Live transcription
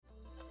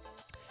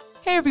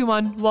Hey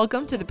everyone,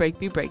 welcome to the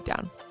Breakthrough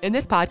Breakdown. In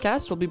this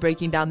podcast, we'll be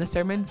breaking down the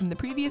sermon from the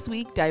previous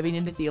week, diving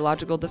into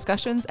theological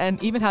discussions,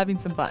 and even having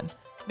some fun.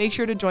 Make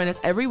sure to join us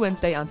every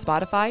Wednesday on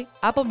Spotify,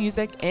 Apple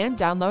Music, and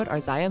download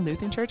our Zion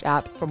Lutheran Church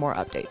app for more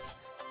updates.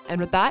 And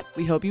with that,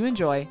 we hope you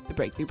enjoy the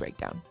Breakthrough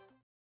Breakdown.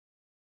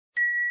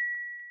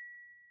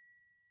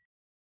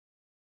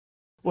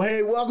 Well,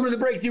 hey, welcome to the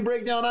Breakthrough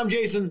Breakdown. I'm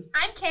Jason.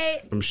 I'm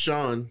Kate. I'm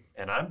Sean.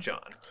 And I'm John.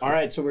 All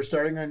right, so we're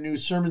starting our new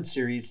sermon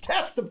series,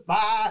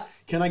 Testify.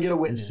 Can I get a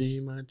witness? See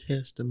my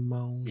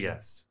testimony.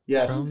 Yes.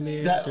 Yes.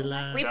 We That played that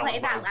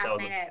was last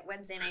my- night at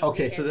Wednesday night.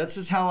 Okay, with so the this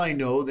is how I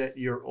know that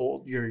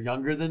you're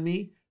younger than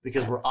me,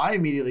 because where I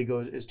immediately go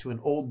is to an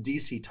old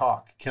DC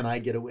Talk. Can I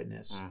get a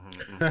witness?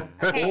 Okay.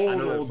 I Old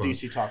know that song.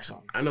 DC Talk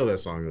song. I know that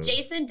song though.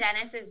 Jason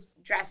Dennis is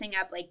dressing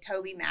up like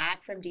Toby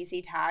Mac from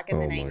DC Talk in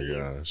Oh the my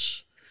 90s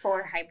gosh.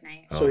 for Hype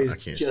Night. Oh, So he's I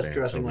can't just stand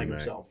dressing Toby like Mac.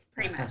 himself.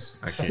 Pretty much.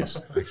 I can't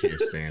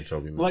stand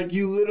Toby Mac. Like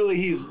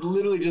he's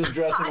literally just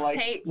dressing Hot like.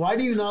 takes. Why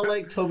do you not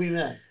like Toby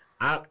Mac?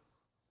 I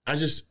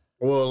just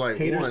like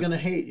Haters one, gonna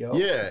hate, yo.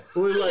 Yeah,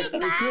 well, like Say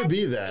it could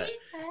be that. say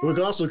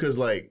Well, also because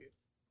like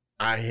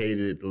I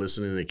hated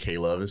listening to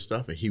K-Love and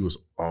stuff, and he was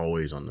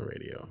always on the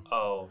radio.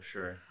 Oh,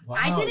 sure. Wow,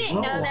 I didn't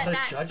you know have a that lot of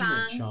that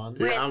judgment, song- Sean.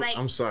 Where Yeah, it's like-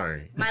 I'm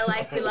sorry. My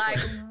life be like,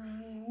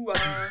 ooh,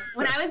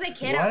 when I was a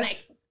kid, I was What?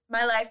 like,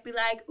 my life be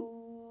like,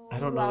 ooh. I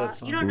don't know that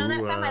song. You don't know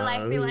that song? My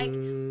life be like.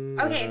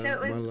 Okay, so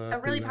it My was life a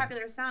be really like-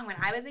 popular song when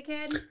I was a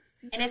kid,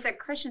 and it's a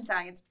Christian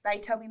song. It's by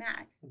Toby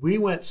Mac. We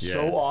went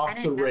so Yeah. off I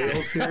the didn't know that.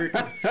 rails here.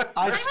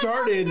 I was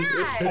started Toby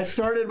Mac. I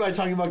started by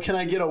talking about Can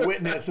I Get a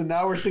Witness, and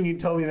now we're singing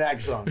Toby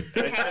Mac song.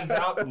 And it turns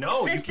out,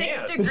 no, It's the you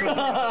 6 can't. degrees.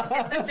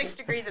 It's the 6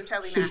 degrees of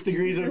Toby 6 Mac.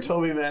 degrees of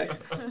Toby Mac.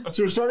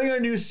 So we're starting our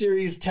new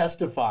series,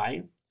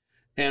 Testify,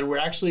 and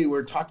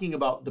we're talking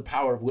about the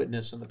power of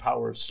witness and the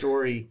power of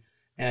story.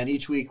 And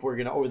each week over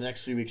the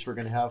next 3 weeks, we're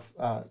gonna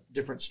have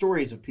different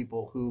stories of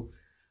people who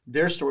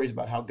their stories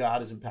about how God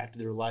has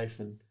impacted their life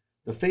and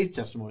the faith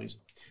testimonies.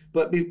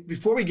 But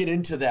before we get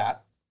into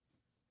that,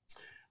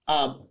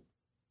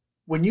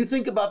 when you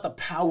think about the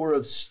power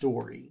of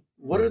story,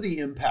 what are the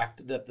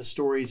impact that the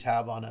stories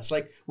have on us?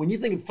 Like when you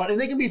think of fun, and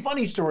they can be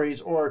funny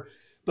stories,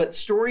 but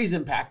stories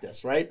impact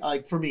us, right?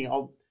 Like for me,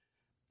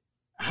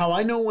 how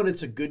I know when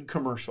it's a good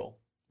commercial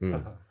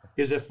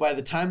is if by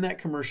the time that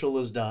commercial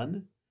is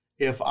done,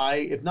 if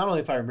not only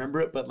if I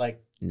remember it, but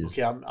like, Yeah.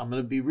 okay, I'm going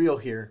to be real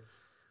here.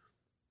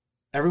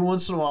 Every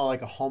once in a while,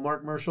 like a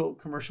Hallmark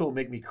commercial will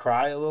make me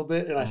cry a little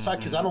bit, and I suck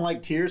because I don't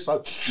like tears, so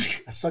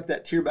I suck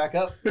that tear back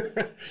up.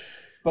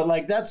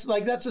 But that's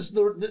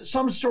just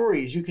some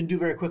stories you can do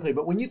very quickly.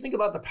 But when you think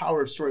about the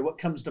power of story, what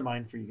comes to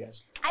mind for you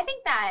guys? I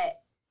think that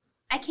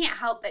I can't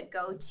help but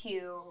go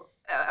to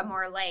a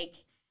more like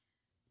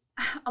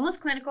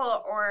almost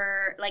clinical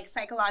or like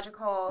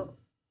psychological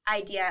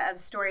idea of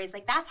stories.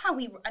 Like that's how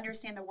we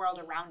understand the world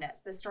around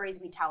us. The stories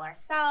we tell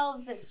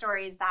ourselves, the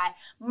stories that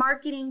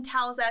marketing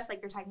tells us,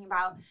 like you're talking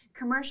about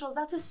commercials,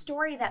 that's a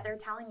story that they're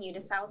telling you to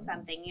sell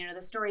something. You know,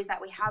 the stories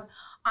that we have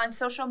on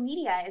social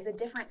media is a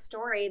different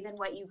story than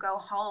what you go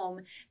home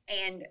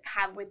and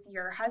have with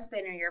your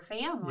husband or your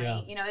family.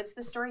 Yeah. You know, it's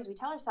the stories we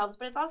tell ourselves,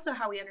 but it's also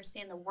how we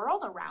understand the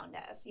world around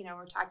us. You know,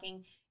 we're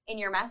talking in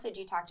your message,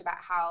 you talked about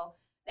how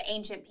the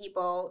ancient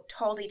people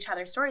told each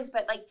other stories,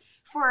 but like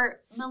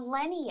for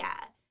millennia,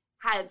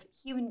 have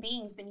human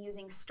beings been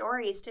using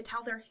stories to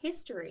tell their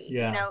history?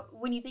 Yeah. You know,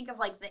 when you think of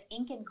like the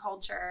Incan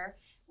culture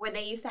where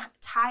they used to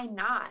tie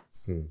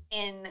knots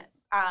in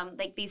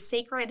like these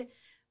sacred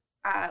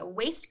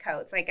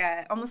waistcoats, like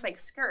almost like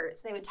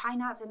skirts, they would tie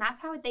knots, and that's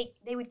how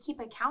they would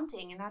keep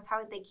accounting, and that's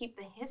how they keep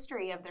the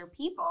history of their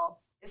people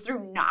is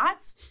through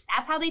knots.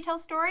 That's how they tell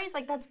stories.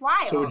 Like that's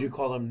wild. So would you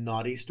call them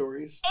naughty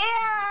stories?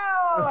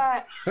 Ew!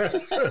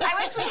 I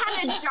wish we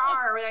had a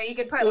jar where you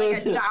could put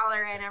like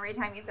 $1 in every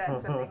time you said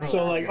something like So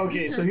that. like,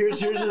 okay, so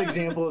here's an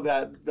example of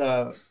that.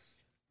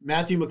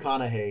 Matthew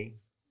McConaughey.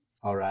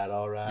 All right,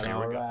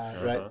 Here we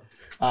go.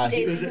 right.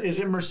 Days Is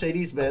it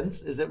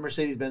Mercedes-Benz? Is it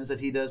Mercedes-Benz that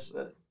he does,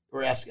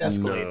 or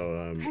Escalade?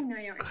 I No, have no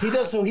idea. He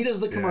does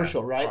the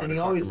commercial, right? car- And he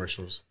car always,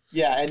 commercials.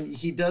 yeah, and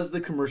he does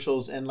the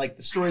commercials, and like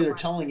the story they're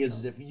watch telling is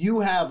commercials. if you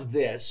have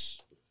this,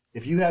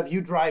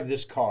 you drive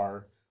this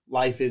car,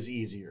 life is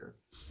easier.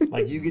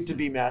 Like you get to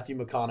be Matthew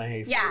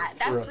McConaughey. Yeah,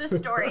 that's the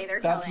story they're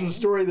telling. That's the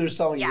story they're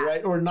selling you, Yeah.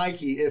 right? Or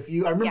Nike. I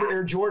remember Yeah.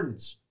 Air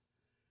Jordans.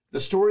 The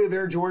story of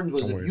Air Jordans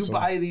was Don't if worry, you son.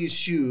 buy these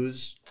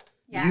shoes,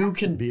 Yeah. you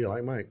can Be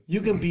like Mike.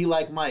 be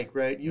like Mike,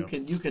 right? You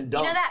can You dunk.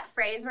 know that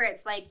phrase where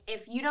it's like,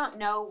 if you don't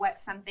know what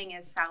something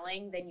is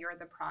selling, then you're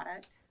the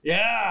product.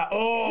 Yeah.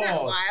 Oh, Isn't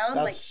that wild?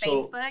 Like that's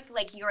so- Facebook,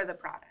 like you're the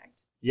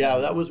product. Yeah,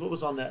 that was what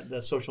was on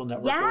that social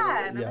network.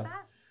 Yeah, remember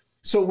that?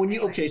 So when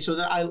you Anyway. so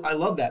that I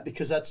love that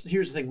because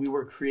here's the thing, we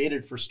were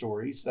created for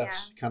stories.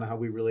 That's kind of how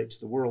we relate to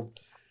the world.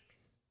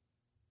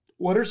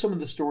 What are some of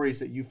the stories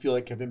that you feel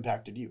like have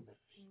impacted you?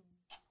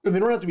 And they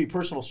don't have to be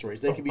personal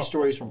stories. They can be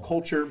stories from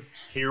culture.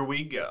 Here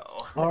we go.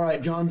 All right,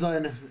 John's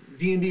on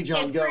D&D. John,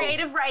 His go.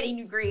 creative writing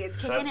degree is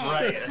kicking That's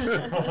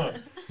in.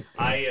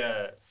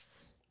 right.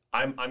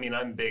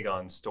 I'm big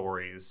on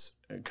stories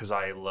because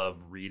I love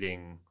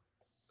reading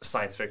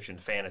science fiction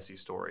fantasy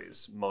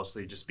stories,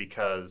 mostly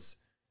because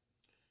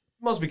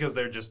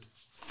they're just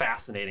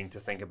fascinating to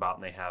think about,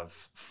 and they have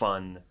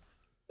fun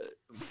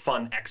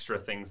extra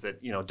things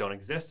that don't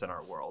exist in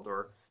our world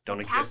or don't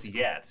exist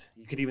yet.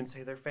 You could even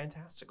say they're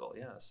fantastical,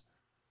 yes.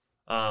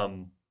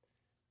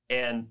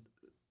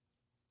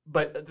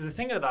 But the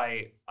thing that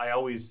I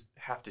always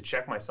have to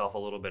check myself a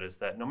little bit is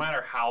that no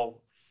matter how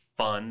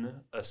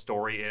fun a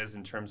story is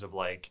in terms of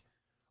like,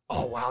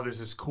 oh wow, there's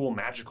this cool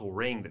magical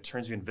ring that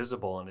turns you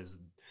invisible and is,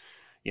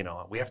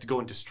 we have to go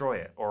and destroy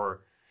it,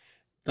 or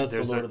That's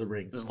the Lord of the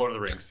Rings. There's Lord of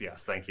the Rings,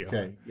 yes, thank you.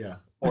 Okay, yeah.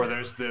 Or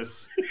there's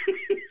this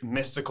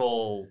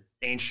mystical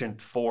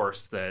ancient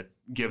force that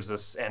gives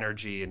us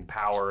energy and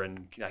power,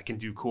 and I can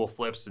do cool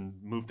flips and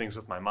move things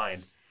with my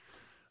mind.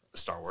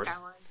 Star Wars.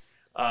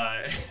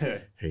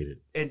 Hate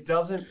it. It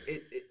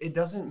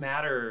doesn't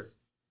matter,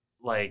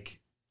 like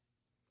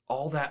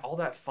all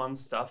that fun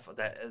stuff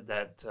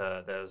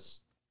that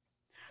those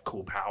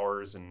cool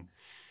powers and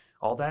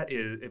all that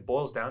it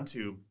boils down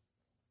to,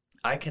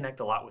 I connect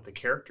a lot with the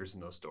characters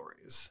in those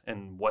stories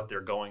and what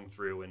they're going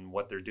through and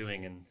what they're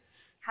doing and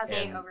how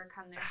they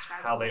overcome their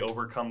struggles. How they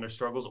overcome their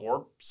struggles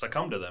or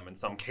succumb to them in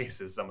some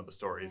cases, some of the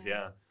stories,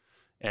 yeah.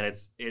 And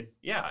it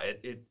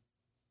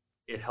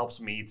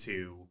helps me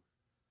to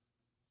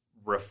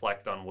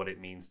reflect on what it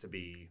means to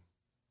be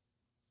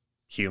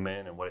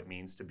human and what it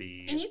means to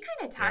be. And you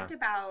kind of talked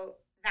about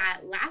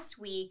that last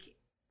week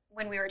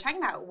when we were talking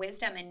about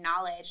wisdom and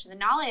knowledge, the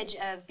knowledge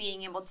of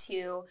being able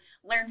to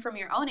learn from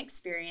your own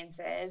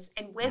experiences,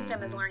 and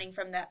wisdom is learning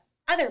from the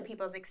other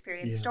people's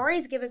experience.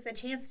 Stories give us a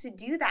chance to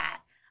do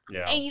that.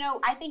 Yeah.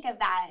 And, I think of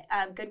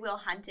that Good Will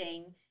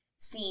Hunting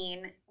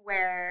scene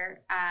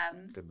where...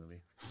 Good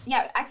movie.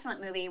 Yeah,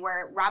 excellent movie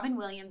where Robin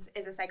Williams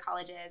is a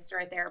psychologist or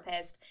a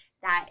therapist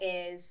that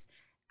is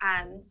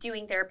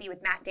doing therapy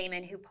with Matt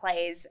Damon, who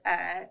plays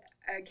a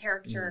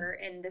character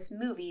in this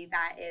movie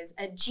that is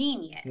a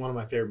genius. One of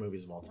my favorite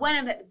movies of all time. One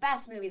of the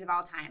best movies of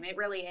all time. It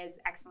really is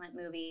an excellent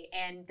movie.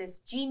 And this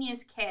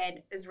genius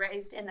kid is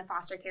raised in the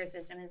foster care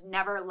system, has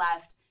never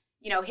left,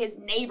 his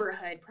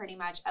neighborhood pretty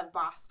much of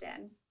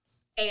Boston.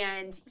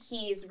 And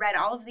he's read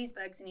all of these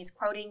books and he's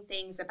quoting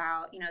things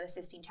about, the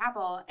Sistine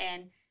Chapel.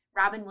 And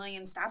Robin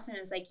Williams stops him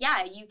and is like,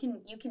 yeah, you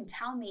can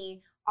tell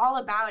me all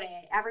about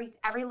it,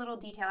 every little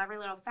detail, every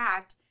little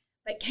fact,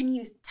 but can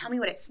you tell me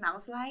what it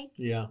smells like?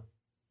 Yeah.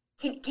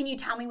 Can you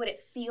tell me what it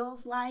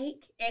feels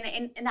like?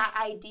 And that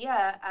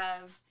idea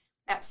of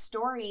that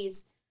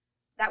stories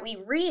that we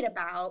read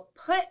about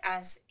put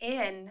us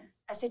in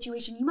a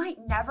situation you might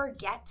never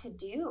get to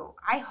do.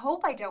 I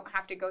hope I don't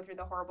have to go through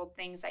the horrible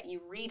things that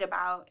you read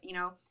about.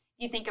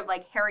 You think of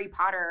like Harry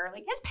Potter,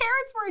 like his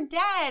parents were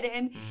dead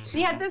and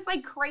he had this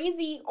like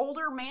crazy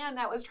older man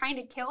that was trying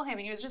to kill him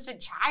and he was just a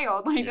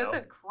child. Like this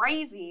is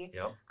crazy.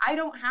 Yep. I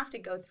don't have to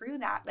go through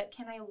that, but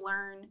can I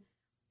learn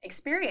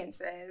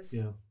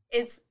experiences? Yeah.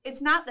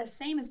 It's not the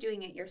same as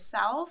doing it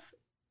yourself,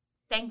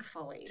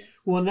 thankfully.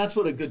 Well, and that's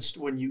what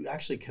when you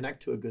actually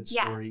connect to a good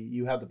story,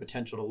 you have the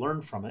potential to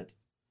learn from it.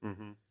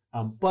 Mm-hmm.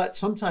 But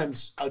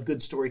sometimes a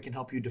good story can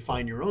help you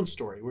define your own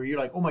story, where you're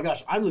like, oh my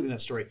gosh, I'm living that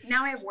story.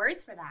 Now I have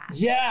words for that.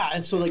 Yeah.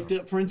 And so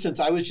like, for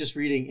instance, I was just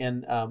reading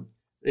and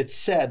it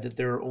said that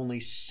there are only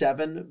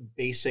 7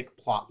 basic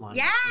plot lines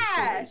for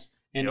stories.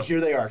 And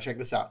here they are. Check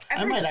this out.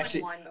 And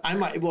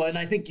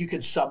I think you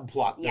could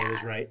subplot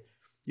those, right?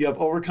 You have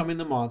Overcoming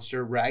the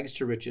Monster, Rags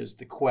to Riches,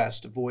 The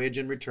Quest, Voyage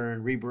and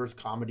Return, Rebirth,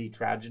 Comedy,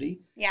 Tragedy.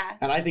 Yeah.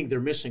 And I think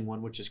they're missing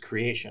one, which is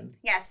Creation.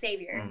 Yeah,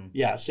 Savior.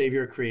 Yeah,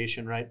 Savior,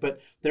 Creation, right?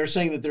 But they're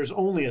saying that there's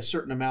only a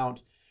certain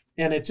amount.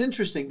 And it's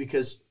interesting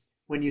because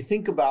when you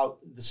think about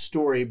the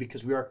story,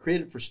 because we are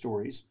created for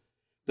stories,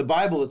 the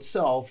Bible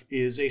itself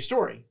is a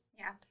story.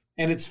 Yeah.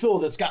 And it's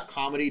got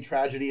comedy,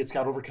 tragedy, it's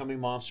got overcoming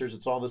monsters,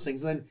 it's all those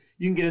things. And then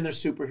you can get in their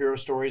superhero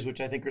stories,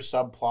 which I think are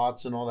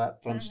subplots and all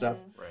that fun stuff.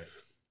 Right.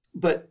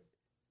 But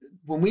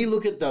when we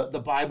look at the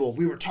Bible,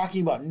 we were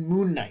talking about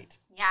Moon Knight.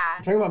 Yeah.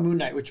 We're talking about Moon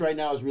Knight, which right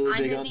now is really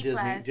big Disney on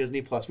Disney. Plus.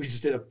 Disney Plus. We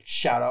just did a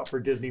shout out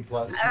for Disney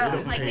Plus.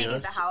 Oh, like they need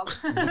the help.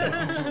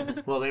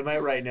 Well, they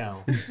might right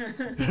now.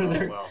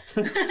 Oh,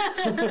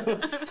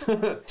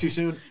 well. Too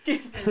soon?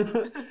 Too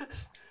soon.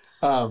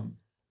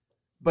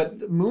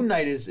 But Moon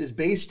Knight is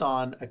based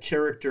on a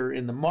character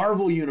in the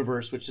Marvel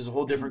universe, which is a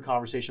whole different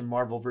conversation,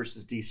 Marvel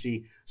versus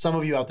DC. Some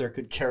of you out there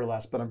could care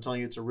less, but I'm telling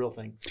you it's a real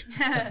thing.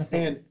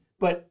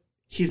 But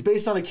he's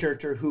based on a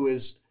character who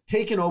is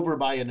taken over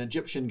by an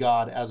Egyptian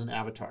god as an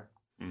avatar.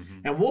 Mm-hmm.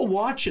 And we'll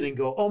watch it and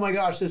go, oh my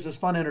gosh, this is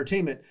fun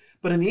entertainment.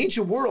 But in the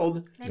ancient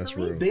world,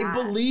 they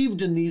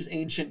believed in these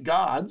ancient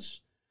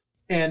gods.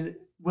 And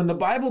when the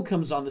Bible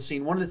comes on the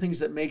scene, one of the things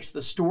that makes the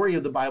story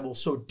of the Bible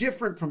so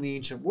different from the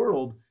ancient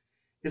world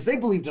is they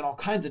believed in all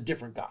kinds of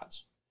different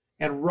gods.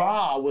 And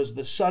Ra was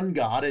the sun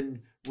god, and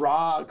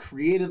Ra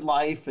created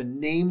life and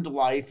named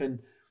life,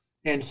 and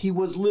he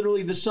was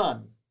literally the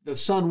sun. The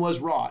sun was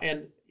Ra.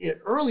 And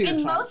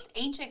most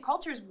ancient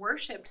cultures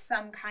worshipped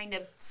some kind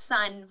of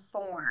sun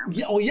form.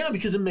 Yeah,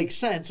 because it makes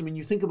sense. I mean,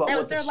 you think about that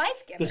was their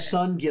life giver. The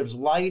sun gives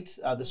light.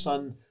 The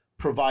sun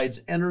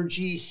provides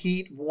energy,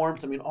 heat,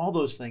 warmth. I mean, all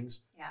those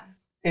things. Yeah.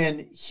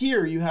 And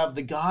here you have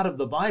the God of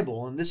the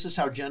Bible, and this is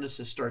how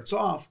Genesis starts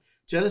off.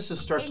 Genesis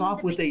starts In off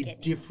the with a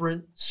beginning.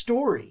 different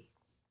story.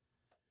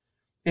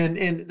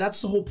 And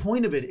that's the whole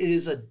point of it. It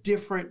is a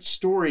different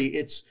story.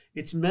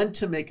 It's meant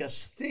to make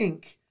us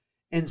think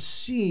and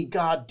see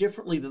God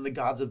differently than the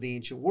gods of the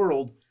ancient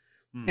world.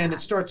 And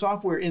it starts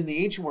off where in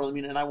the ancient world, I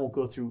mean, and I won't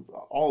go through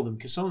all of them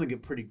because some of them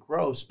get pretty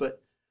gross,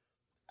 but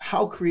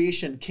how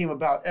creation came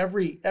about,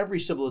 every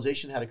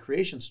civilization had a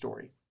creation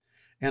story.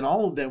 And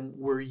all of them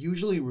were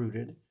usually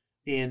rooted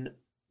in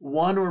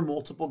one or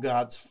multiple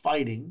gods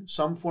fighting,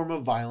 some form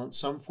of violence,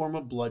 some form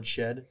of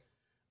bloodshed,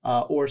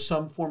 or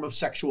some form of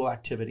sexual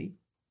activity,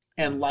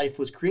 and life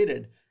was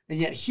created. And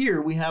yet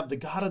here we have the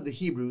God of the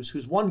Hebrews,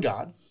 who's one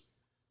God,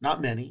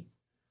 not many,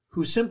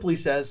 who simply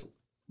says,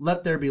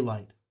 let there be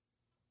light.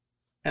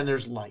 And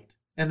there's light.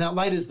 And that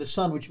light is the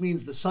sun, which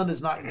means the sun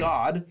is not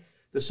God.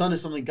 The sun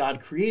is something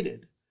God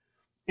created.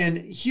 And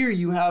here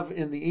you have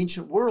in the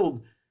ancient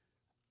world,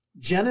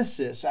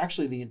 Genesis,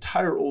 actually the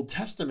entire Old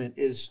Testament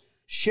is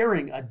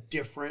sharing a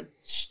different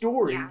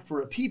story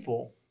for a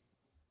people.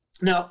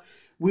 Now,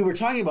 we were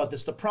talking about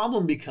this. The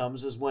problem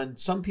becomes is when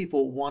some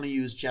people want to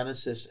use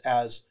Genesis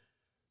as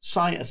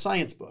a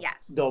science book.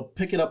 Yes. They'll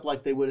pick it up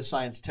like they would a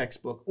science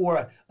textbook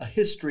or a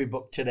history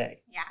book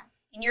today. Yeah.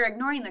 And you're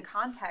ignoring the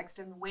context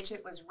in which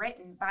it was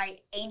written by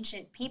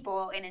ancient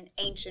people in an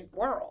ancient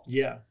world.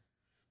 Yeah.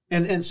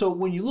 And so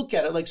when you look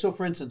at it, like, so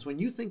for instance, when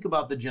you think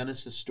about the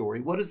Genesis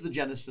story, what does the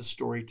Genesis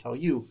story tell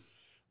you?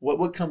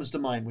 What comes to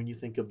mind when you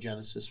think of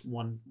Genesis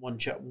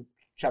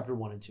chapter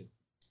 1 and 2?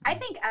 I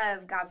think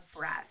of God's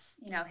breath,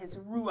 his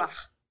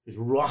ruach. His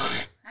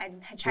ruach. I'm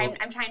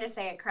trying to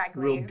say it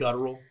correctly. Real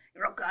guttural.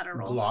 Real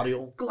guttural.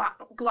 Glottal.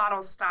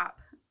 Glottal stop.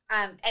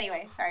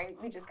 Anyway, sorry,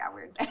 we just got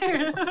weird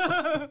there.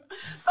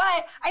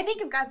 But I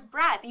think of God's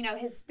breath,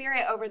 his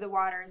spirit over the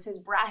waters, his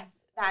breath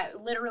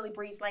that literally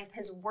breathes life,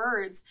 his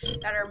words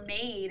that are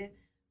made,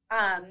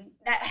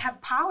 that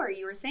have power.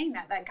 You were saying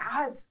that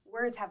God's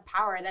words have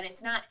power, that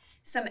it's not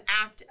some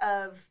act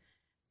of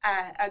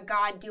a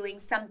God doing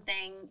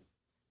something,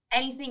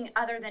 anything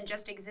other than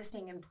just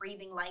existing and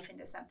breathing life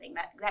into something,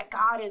 that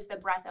God is the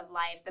breath of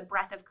life, the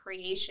breath of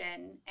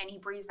creation, and he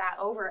breathes that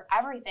over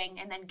everything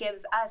and then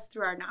gives us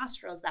through our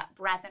nostrils that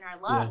breath in our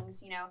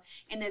lungs,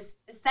 and this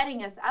is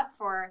setting us up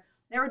for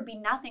there would be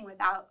nothing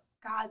without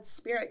God's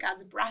spirit,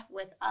 God's breath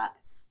with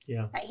us.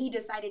 Yeah. That he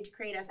decided to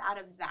create us out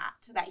of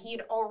that he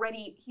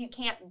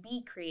can't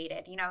be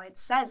created. It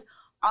says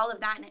all of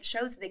that, and it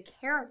shows the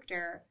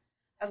character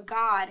of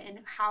God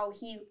and how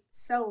he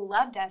so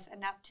loved us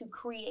enough to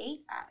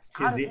create us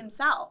out of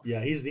himself. Yeah,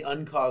 he's the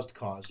uncaused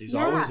cause. He's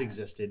always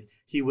existed.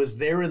 He was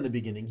there in the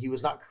beginning. He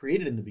was not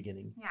created in the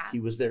beginning. Yeah.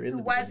 He was there in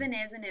the beginning.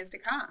 And is to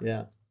come.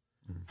 Yeah.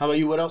 How about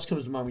you? What else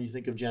comes to mind when you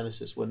think of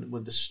Genesis?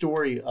 When the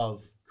story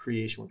of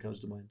creation, what comes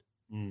to mind?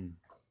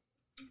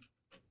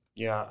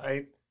 Yeah,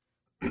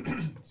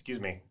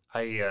 excuse me.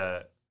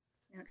 No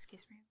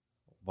excuse for you.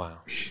 Wow.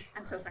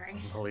 I'm so sorry.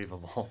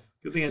 Unbelievable.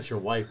 Good thing it's your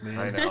wife, man.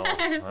 I know.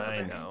 I'm so I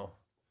sorry. know.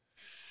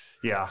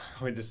 Yeah,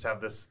 we just have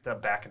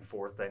that back and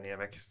forth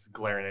dynamic,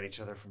 glaring at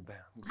each other from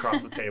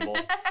across the table.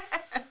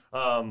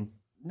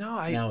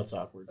 Now it's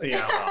awkward.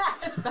 Yeah. Well,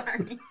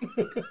 Sorry.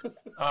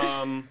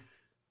 I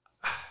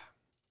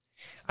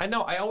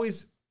know.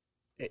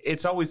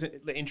 It's always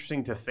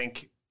interesting to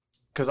think,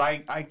 because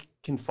I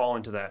can fall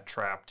into that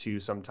trap too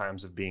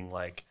sometimes of being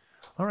like,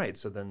 all right,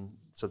 so then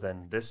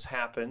this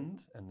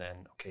happened, and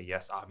then okay,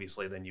 yes,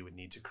 obviously, then you would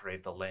need to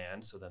create the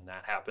land. So then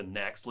that happened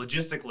next.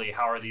 Logistically,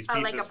 how are these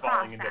pieces like a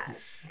falling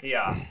process. into?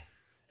 Yeah,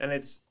 and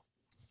it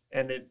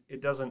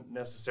doesn't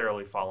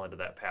necessarily fall into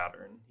that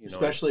pattern,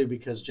 Especially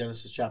because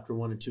Genesis chapter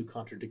 1 and 2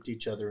 contradict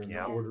each other in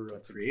the order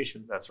of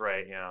creation. That's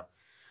right. Yeah,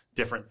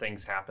 different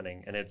things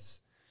happening, and it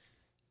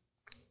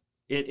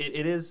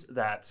is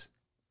that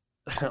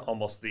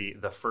almost the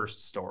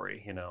first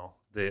story,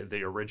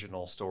 the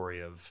original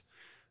story of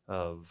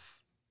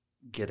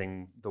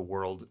getting the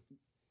world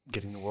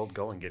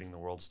going, getting the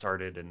world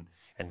started,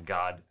 and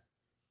God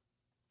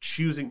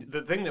choosing.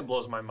 The thing that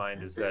blows my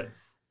mind is that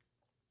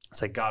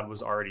it's like God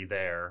was already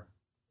there,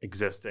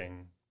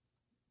 existing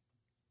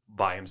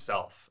by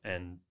himself,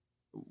 and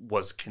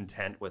was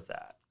content with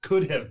that.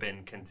 Could have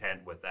been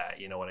content with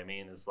that. You know what I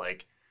mean? It's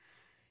like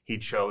he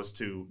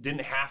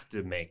didn't have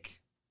to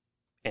make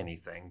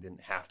anything,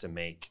 didn't have to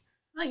make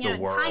Well, the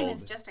world. time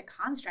is just a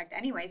construct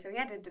anyway, so he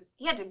had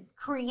to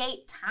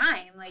create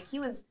time. Like he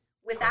was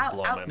without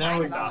blow my outside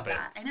mind. of all Stop it.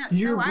 that. I know. It's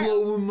You're so wild.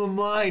 blowing my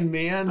mind,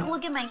 man. Oh,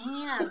 look at my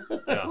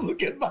hands. Yeah.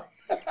 Look at my.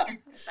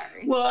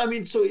 Sorry. Well, I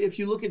mean, so if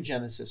you look at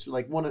Genesis,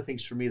 like one of the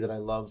things for me that I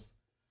love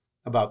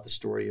about the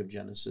story of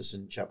Genesis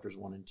in chapters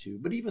 1 and 2,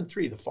 but even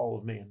 3, the fall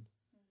of man,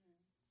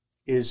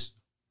 is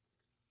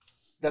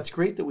that's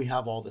great that we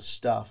have all this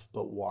stuff,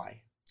 but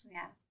why?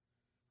 Yeah.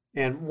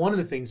 And one of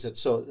the things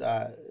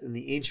that in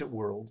the ancient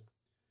world,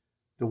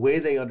 the way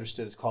they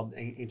understood, it's called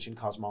ancient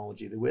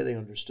cosmology, the way they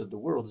understood the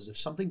world is if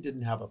something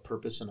didn't have a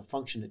purpose and a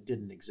function, it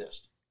didn't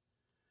exist.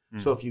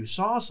 So if you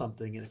saw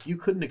something and if you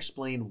couldn't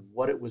explain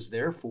what it was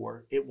there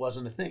for, it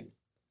wasn't a thing.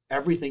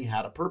 Everything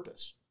had a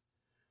purpose.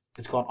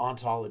 It's called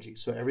ontology.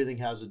 So everything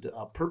has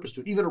a purpose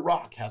to it. Even a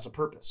rock has a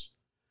purpose.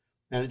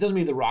 And it doesn't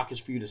mean the rock is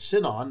for you to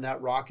sit on.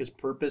 That rock is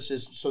purpose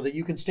is so that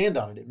you can stand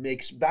on it. It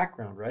makes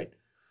background, right?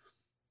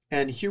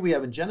 And here we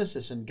have in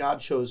Genesis, and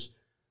God shows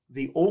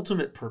the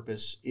ultimate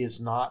purpose is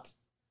not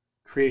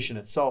creation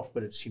itself,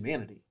 but it's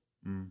humanity.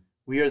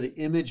 We are the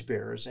image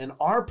bearers, and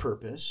our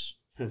purpose,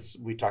 as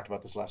we talked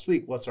about this last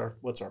week, what's our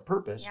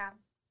purpose? Yeah.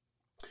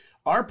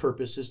 Our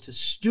purpose is to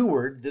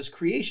steward this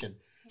creation.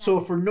 So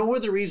for no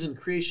other reason,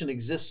 creation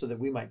exists so that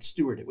we might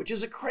steward it, which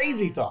is a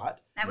crazy thought.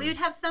 That we would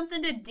have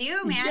something to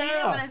do, man. Yeah. You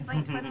don't want us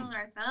like twiddling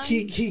our thumbs.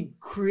 He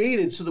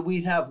created so that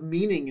we'd have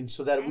meaning and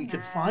so that we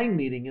could find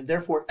meaning, and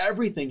therefore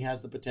everything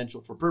has the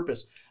potential for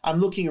purpose. I'm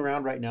looking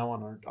around right now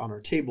on our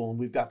table, and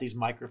we've got these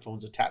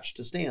microphones attached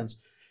to stands.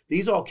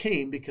 These all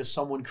came because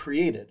someone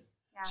created.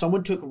 Yeah.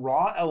 Someone took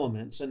raw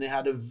elements and they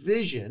had a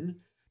vision,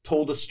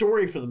 told a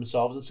story for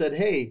themselves, and said,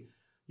 hey,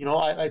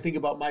 I think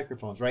about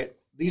microphones, right?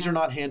 These are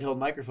not handheld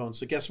microphones.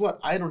 So guess what?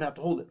 I don't have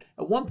to hold it.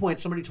 At one point,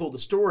 somebody told a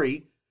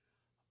story.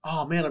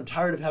 Oh man, I'm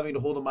tired of having to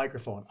hold a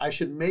microphone. I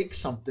should make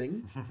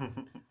something.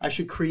 I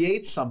should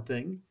create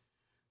something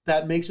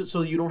that makes it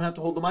so you don't have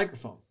to hold the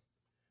microphone.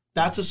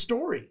 That's a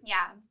story.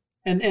 Yeah.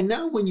 And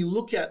now when you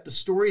look at the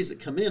stories that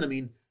come in, I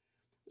mean,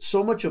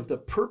 so much of the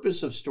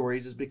purpose of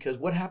stories is because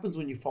what happens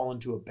when you fall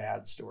into a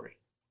bad story?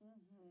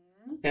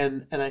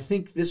 And I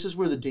think this is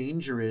where the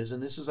danger is,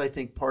 and this is, I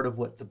think, part of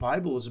what the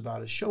Bible is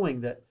about, is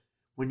showing that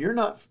when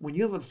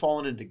you haven't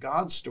fallen into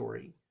God's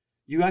story,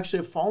 you actually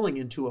are falling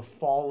into a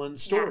fallen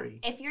story.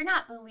 Yeah. If you're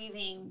not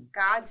believing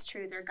God's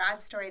truth or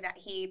God's story that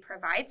he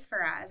provides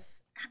for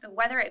us,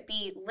 whether it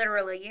be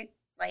literally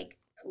like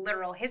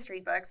literal history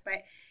books,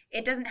 but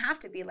it doesn't have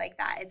to be like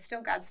that. It's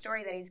still God's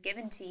story that he's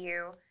given to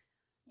you.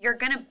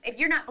 If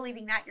you're not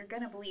believing that, you're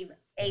going to believe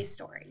a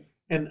story.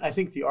 And I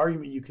think the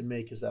argument you can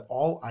make is that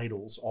all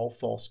idols, all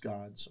false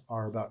gods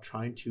are about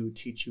trying to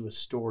teach you a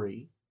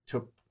story,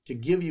 to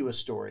give you a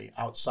story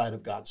outside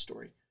of God's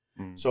story.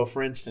 So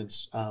for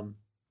instance,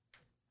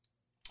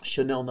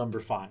 Chanel number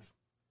 5.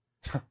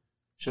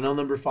 Chanel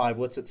number 5,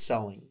 what's it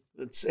selling?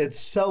 It's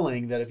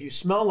selling that if you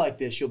smell like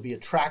this, you'll be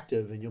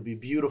attractive and you'll be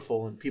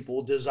beautiful and people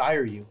will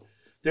desire you.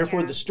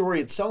 Therefore, the story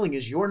it's selling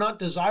is you're not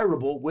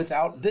desirable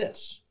without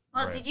this.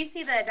 Well, did you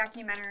see the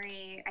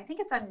documentary? I think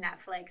it's on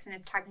Netflix, and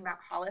it's talking about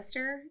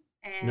Hollister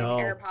and No.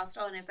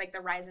 Aeropostale, and it's like the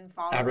rise and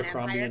fall of an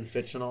Abercrombie empire. and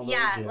Fitch and all those.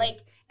 Yeah,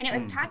 and it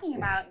was talking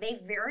about, they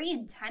very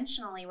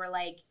intentionally were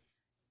like,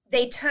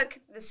 they took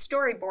the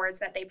storyboards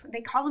that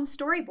they call them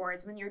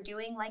storyboards when you're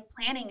doing like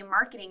planning and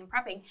marketing and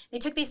prepping. They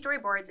took these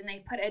storyboards and they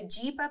put a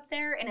Jeep up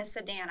there and a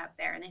sedan up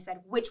there, and they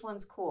said, which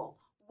one's cool?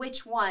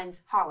 Which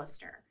one's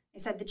Hollister? They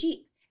said the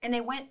Jeep. And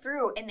they went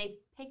through and they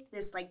picked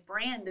this like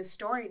brand, this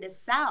story to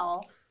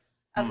sell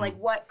of like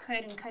what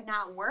could and could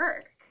not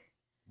work.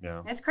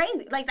 Yeah. It's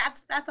crazy. Like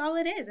that's all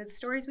it is. It's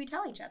stories we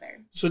tell each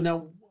other. So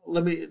now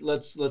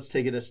let's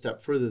take it a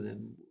step further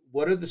then.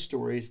 What are the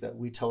stories that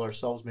we tell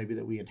ourselves maybe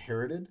that we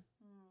inherited?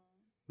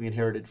 We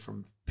inherited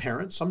from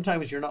parents.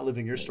 Sometimes you're not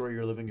living your story,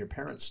 you're living your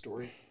parents'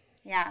 story.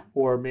 Yeah.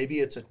 Or maybe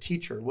it's a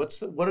teacher.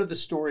 What are the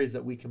stories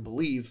that we can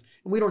believe?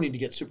 And we don't need to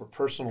get super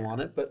personal on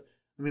it, but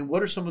I mean,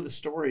 what are some of the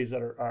stories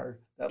that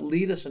that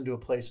lead us into a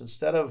place,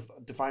 instead of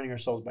defining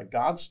ourselves by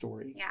God's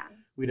story,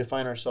 we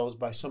define ourselves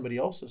by somebody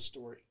else's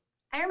story?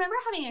 I remember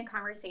having a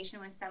conversation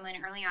with someone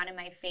early on in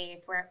my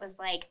faith where it was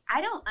like,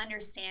 I don't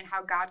understand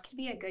how God could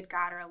be a good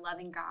God or a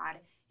loving God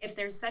if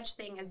there's such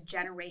thing as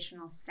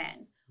generational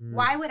sin.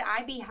 Why would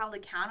I be held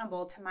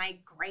accountable to my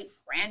great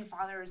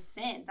grandfather's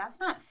sins? That's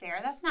not fair.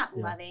 That's not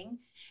loving.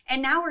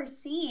 And now we're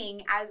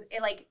seeing, as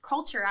like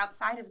culture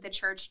outside of the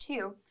church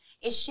too,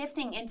 is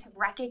shifting into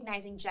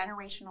recognizing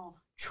generational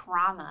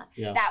trauma.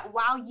 That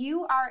while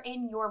you are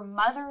in your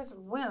mother's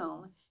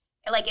womb,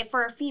 like if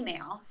for a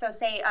female, so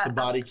say the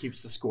body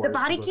keeps the score. The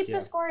body keeps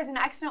the score is an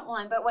excellent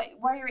one, but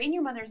while you're in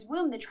your mother's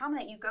womb, the trauma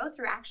that you go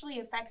through actually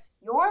affects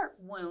your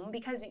womb,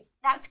 because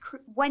that's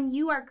when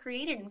you are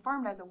created and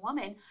formed as a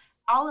woman,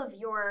 all of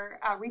your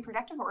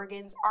reproductive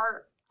organs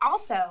are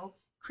also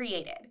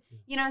created.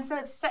 And so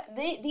it's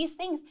these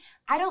things.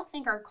 I don't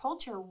think our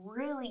culture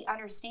really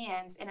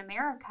understands in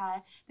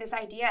America this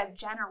idea of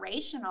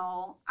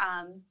generational,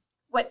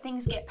 what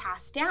things get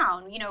passed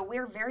down.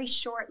 We're very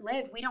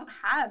short-lived. We don't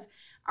have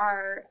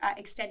our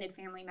extended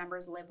family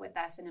members live with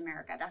us in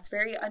America. That's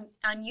very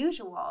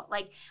unusual.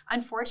 Like,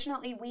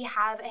 unfortunately, we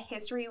have a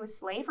history with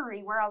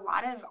slavery where a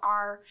lot of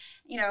our,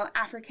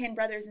 African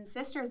brothers and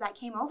sisters that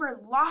came over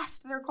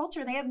lost their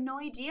culture. They have no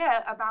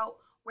idea about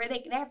where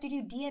they have to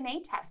do DNA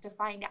tests to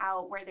find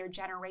out where their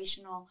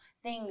generational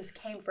things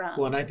came from.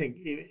 Well, and I think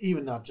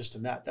even not just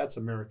in that's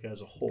America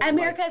as a whole.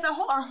 America as a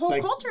whole, our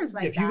whole culture is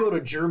like that. If you go to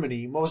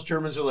Germany, most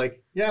Germans are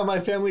like, yeah, my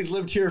family's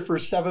lived here for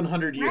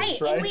 700 years,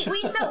 right?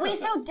 And we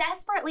so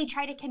desperately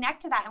try to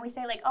connect to that, and we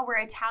say like, oh, we're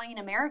Italian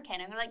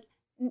American, and they're like,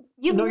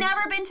 You've No,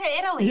 never been to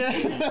Italy.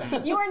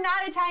 Yeah. You are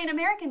not Italian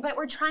American, but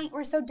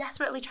we're so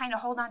desperately trying to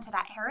hold on to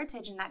that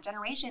heritage and that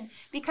generation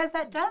because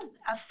that does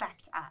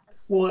affect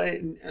us. Well,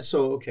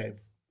 okay.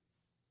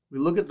 We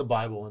look at the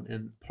Bible,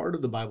 and part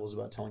of the Bible is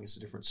about telling us a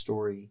different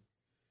story.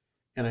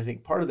 And I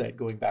think part of that,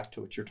 going back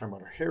to what you're talking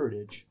about, our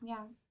heritage,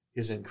 yeah.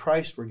 is in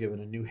Christ we're given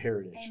a new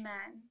heritage.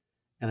 Amen.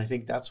 And I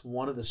think that's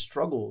one of the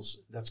struggles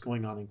that's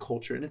going on in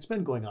culture. And it's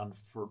been going on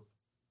for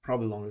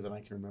probably longer than I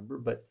can remember.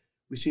 But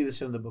we see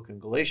this in the book of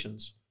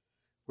Galatians,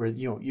 where,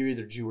 you're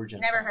either Jew or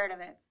Gentile. Never heard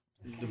of it.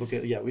 The book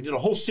of, we did a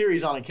whole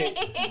series on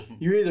it.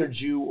 You're either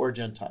Jew or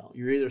Gentile.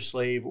 You're either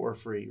slave or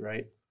free,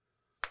 right?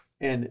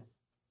 And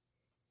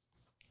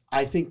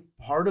I think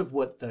part of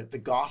what the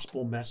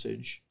gospel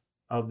message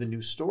of the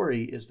new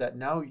story is that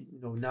now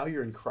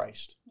you're in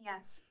Christ.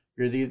 Yes.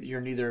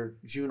 You're neither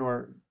Jew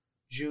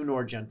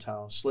nor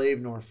Gentile, slave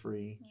nor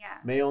free, Yeah.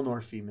 male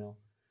nor female.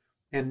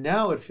 And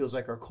now it feels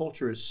like our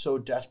culture is so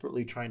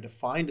desperately trying to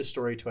find a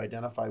story to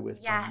identify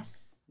with.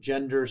 Yes.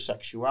 Gender,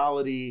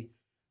 sexuality,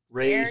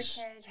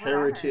 race,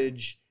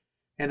 heritage.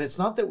 And it's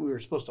not that we were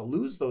supposed to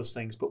lose those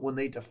things, but when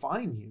they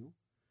define you,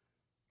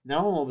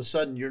 now all of a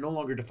sudden you're no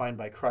longer defined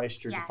by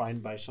Christ, you're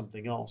defined by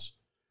something else.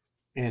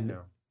 And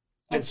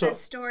it's the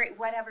story,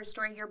 whatever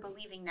story you're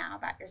believing now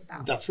about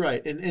yourself. That's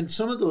right. And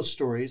some of those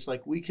stories,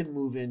 like, we can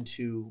move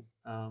into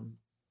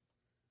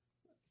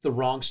the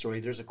wrong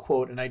story. There's a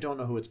quote, and I don't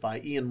know who it's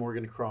by. Ian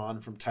Morgan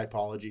Cron from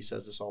Typology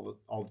says this all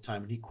the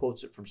time, and he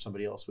quotes it from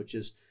somebody else, which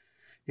is,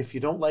 if you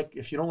don't like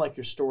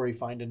your story,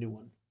 find a new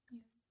one.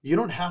 You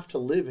don't have to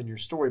live in your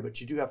story, but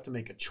you do have to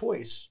make a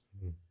choice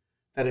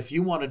that if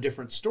you want a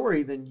different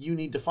story, then you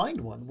need to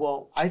find one.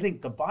 Well, I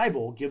think the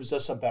Bible gives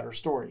us a better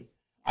story.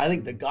 I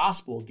think the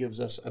gospel gives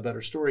us a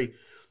better story.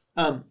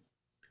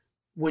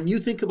 When you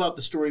think about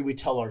the story we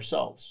tell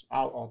ourselves,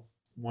 I'll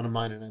one of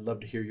mine, and I'd love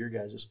to hear your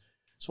guys's.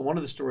 So one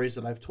of the stories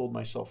that I've told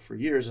myself for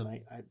years,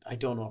 and I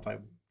don't know if I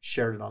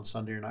shared it on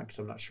Sunday or not because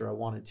I'm not sure I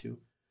wanted to,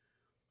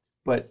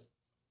 but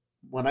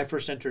when I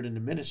first entered into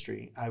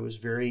ministry, I was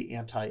very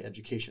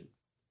anti-education.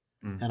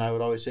 And I would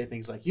always say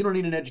things like, you don't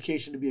need an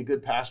education to be a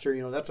good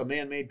pastor. That's a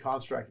man-made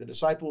construct. The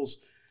disciples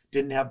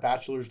didn't have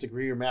bachelor's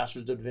degree or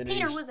master's of divinity.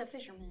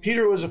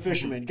 Peter was a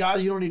fisherman.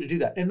 God, you don't need to do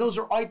that. And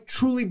I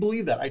truly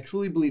believe that. I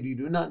truly believe you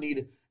do not need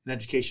an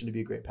education to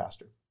be a great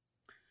pastor.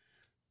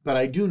 But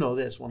I do know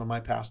this. One of my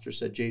pastors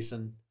said,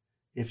 Jason,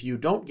 if you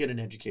don't get an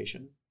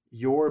education,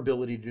 your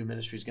ability to do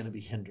ministry is going to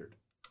be hindered.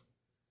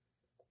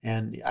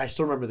 And I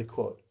still remember the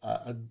quote,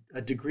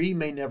 a degree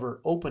may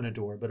never open a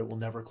door, but it will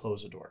never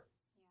close a door.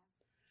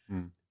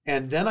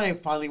 And then I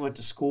finally went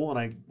to school, and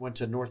I went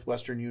to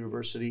Northwestern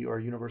University, or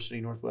University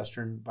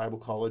Northwestern Bible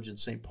College in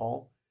St.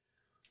 Paul.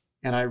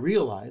 And I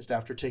realized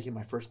after taking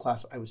my first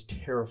class, I was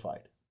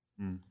terrified.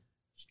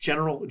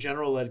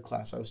 General ed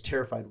class. I was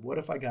terrified. What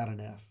if I got an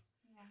F?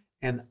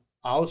 Yeah. And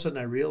all of a sudden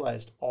I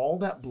realized all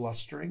that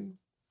blustering,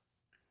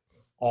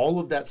 all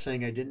of that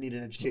saying I didn't need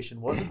an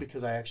education wasn't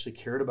because I actually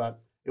cared about,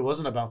 it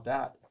wasn't about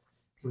that.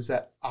 It was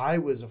that I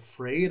was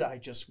afraid I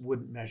just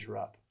wouldn't measure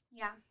up.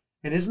 Yeah.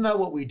 And isn't that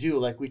what we do?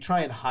 Like, we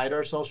try and hide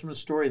ourselves from the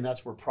story, and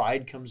that's where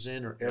pride comes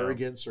in, or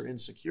arrogance, or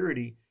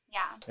insecurity. Yeah.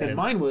 And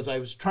mine was, I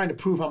was trying to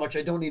prove how much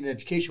I don't need an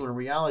education, when in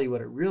reality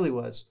what it really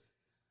was,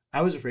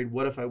 I was afraid,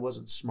 what if I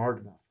wasn't smart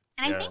enough?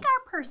 And I think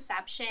our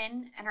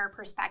perception and our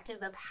perspective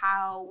of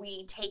how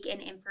we take in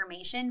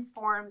information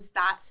forms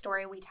that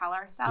story we tell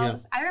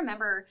ourselves. Yeah. I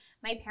remember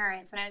my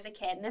parents when I was a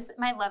kid, and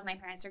I love my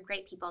parents, they're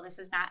great people. This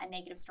is not a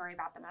negative story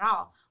about them at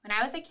all. When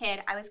I was a kid,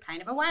 I was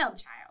kind of a wild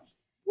child.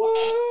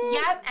 What?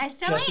 Yep, I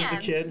still am. Just as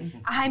a kid?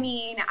 I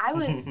mean, I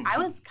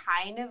was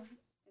kind of,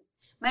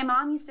 my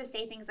mom used to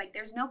say things like,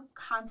 there's no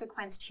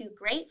consequence too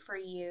great for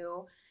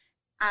you.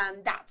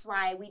 That's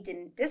why we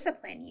didn't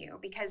discipline you,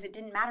 because it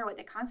didn't matter what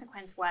the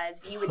consequence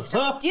was, you would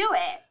still do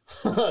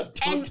it.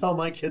 Don't tell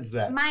my kids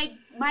that.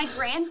 My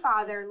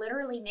grandfather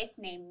literally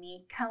nicknamed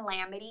me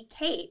Calamity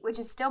Kate, which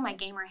is still my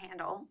gamer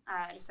handle.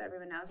 Just so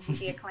everyone knows, if you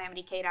see a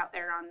Calamity Kate out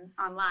there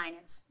online,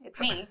 it's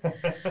me.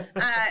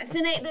 So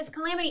this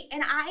Calamity,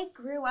 and I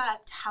grew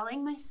up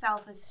telling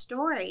myself a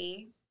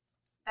story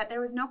that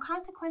there was no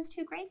consequence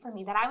too great for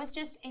me, that I was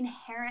just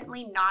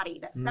inherently naughty,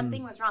 that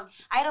something was wrong.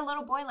 I had a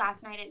little boy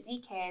last night at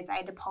Z Kids. I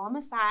had to pull him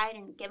aside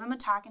and give him a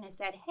talk, and I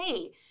said,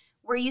 hey,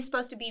 were you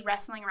supposed to be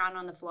wrestling around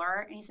on the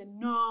floor? And he said,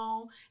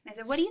 no. And I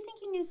said, what do you think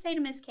you need to say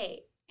to Miss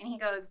Kate? And he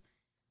goes,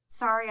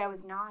 sorry, I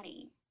was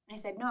naughty. And I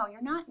said, no,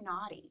 you're not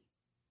naughty.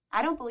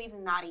 I don't believe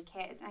in naughty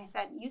kids. And I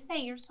said, you say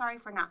you're sorry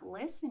for not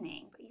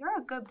listening, but you're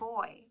a good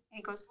boy. And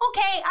he goes,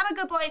 okay, I'm a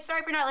good boy.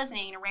 Sorry for not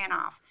listening. And ran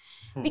off.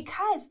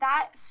 Because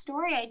that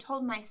story I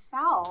told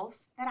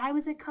myself that I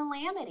was a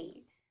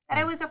calamity, that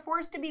I was a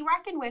force to be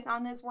reckoned with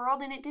on this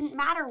world, and it didn't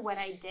matter what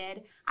I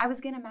did. I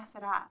was going to mess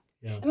it up.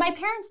 Yeah. And my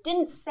parents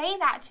didn't say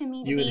that to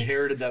me. You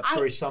inherited that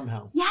story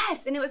somehow.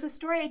 Yes, and it was a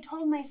story I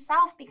told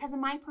myself because of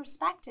my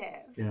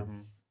perspective. Yeah.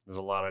 There's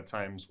a lot of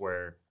times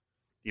where,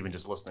 even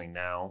just listening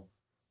now,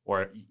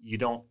 where you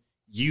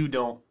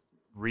don't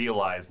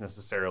realize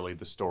necessarily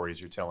the stories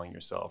you're telling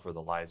yourself or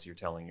the lies you're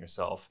telling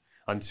yourself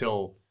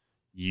until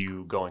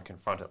you go and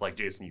confront it. Like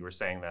Jason, you were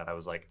saying that. I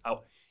was like,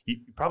 oh, you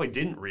probably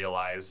didn't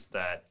realize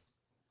that,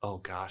 oh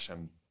gosh,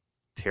 I'm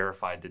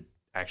terrified to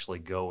actually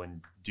go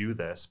and do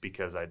this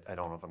because I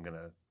don't know if I'm going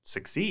to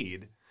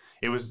succeed.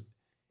 It was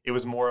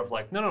more of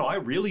like, no, I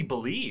really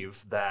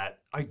believe that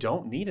I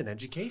don't need an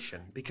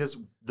education because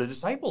the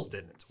disciples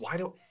didn't. Why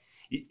don't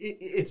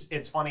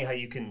it's funny how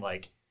you can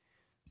like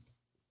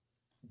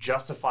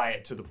justify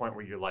it to the point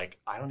where you're like,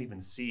 I don't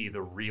even see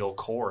the real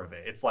core of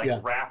it. It's like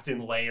wrapped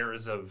in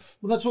layers of.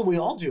 Well, that's what we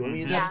all do. I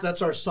mean, Yeah.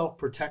 that's our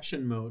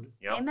self-protection mode.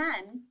 Yep.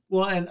 Amen.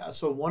 Well, and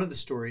so one of the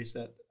stories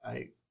that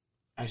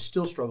I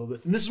still struggle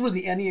with, and this is where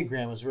the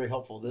Enneagram was very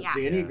helpful. The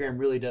Enneagram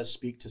really does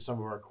speak to some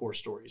of our core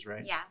stories,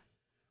 right? Yeah.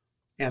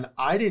 And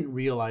I didn't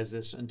realize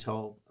this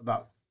until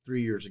about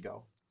 3 years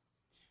ago.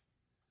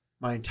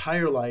 My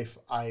entire life,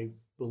 I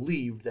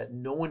believed that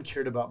no one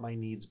cared about my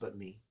needs but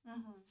me.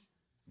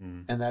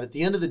 And that at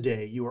the end of the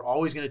day, you were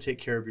always going to take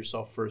care of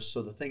yourself first.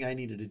 So the thing I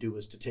needed to do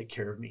was to take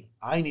care of me.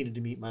 I needed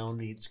to meet my own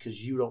needs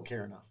because you don't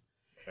care enough.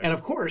 Okay. And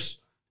of course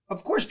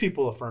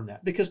people affirm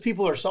that because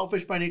people are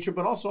selfish by nature,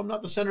 but also I'm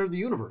not the center of the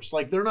universe.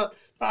 Like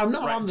I'm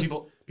not on this.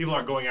 People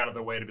aren't going out of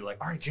their way to be like,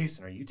 all right,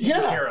 Jason, are you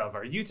taken care of?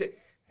 Are you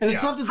And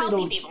it's not that they Healthy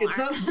don't. people It's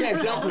are. not. Yeah,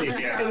 exactly.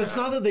 And it's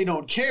not that they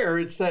don't care.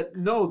 It's that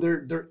no,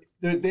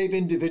 they've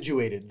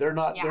individuated. They're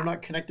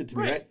not connected to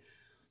me, right?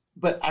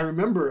 But I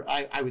remember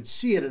I would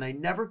see it, and I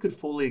never could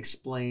fully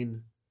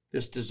explain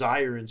this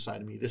desire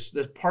inside of me, this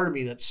part of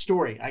me, that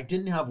story. I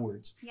didn't have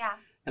words. Yeah.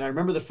 And I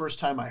remember the first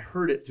time I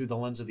heard it through the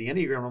lens of the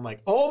Enneagram, I'm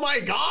like, oh my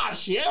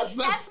gosh, yes,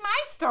 That's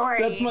my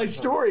story. that's my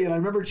story. And I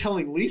remember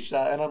telling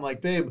Lisa, and I'm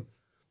like, babe,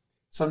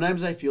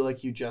 sometimes I feel like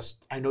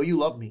I know you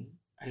love me.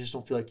 I just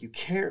don't feel like you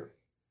care.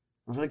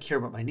 I don't really care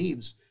about my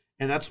needs.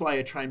 And that's why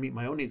I try and meet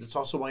my own needs. It's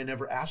also why I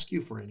never ask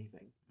you for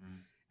anything.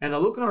 And the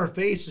look on her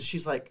face, and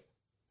she's like,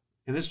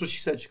 and this is what she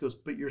said. She goes,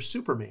 but you're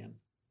Superman.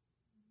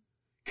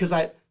 Because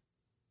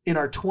in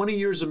our 20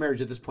 years of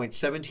marriage, at this point,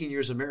 17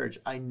 years of marriage,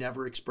 I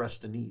never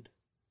expressed a need.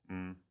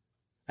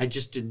 I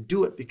just didn't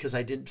do it because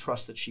I didn't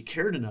trust that she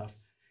cared enough.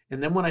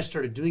 And then when I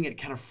started doing it, it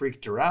kind of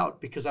freaked her out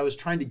because I was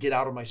trying to get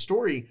out of my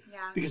story. Yeah.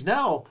 Because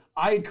now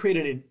I had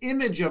created an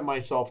image of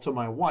myself to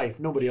my wife.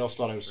 Nobody else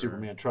thought I was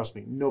Superman. Trust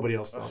me. Nobody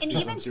else thought. And I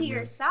was even to Superman.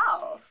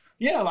 yourself.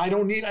 Yeah, I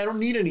don't need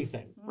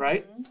anything,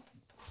 right?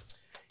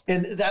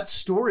 And that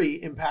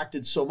story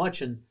impacted so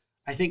much. And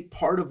I think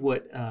part of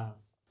what,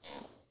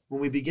 when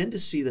we begin to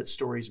see that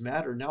stories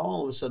matter, now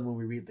all of a sudden when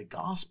we read the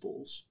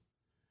Gospels,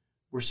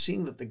 we're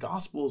seeing that the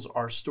Gospels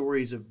are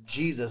stories of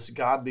Jesus,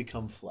 God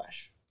become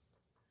flesh.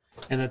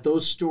 And that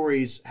those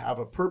stories have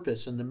a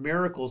purpose. And the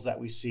miracles that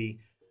we see,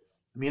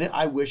 I mean,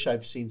 I wish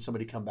I've seen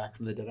somebody come back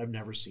from the dead. I've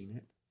never seen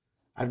it.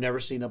 I've never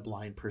seen a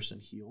blind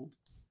person healed.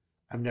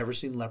 I've never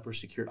seen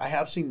leprosy cured. I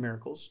have seen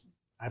miracles.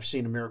 I've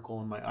seen a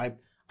miracle in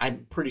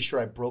I'm pretty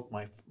sure I broke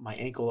my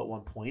ankle at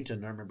one point,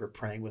 and I remember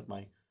praying with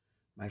my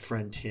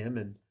friend Tim,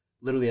 and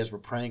literally as we're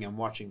praying, I'm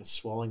watching the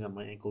swelling on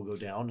my ankle go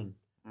down,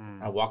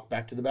 and I walked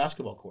back to the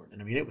basketball court.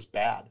 And I mean, it was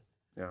bad.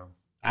 Yeah.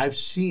 I've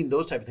seen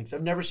those type of things.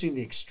 I've never seen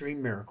the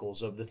extreme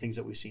miracles of the things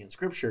that we see in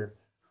Scripture.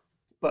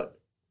 But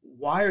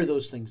why are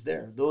those things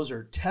there? Those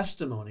are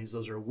testimonies.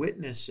 Those are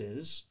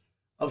witnesses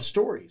of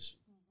stories.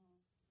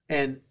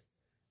 And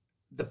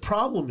the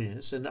problem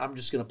is, and I'm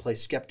just going to play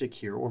skeptic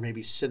here, or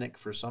maybe cynic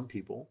for some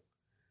people,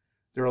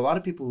 there are a lot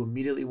of people who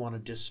immediately want to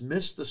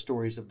dismiss the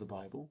stories of the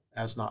Bible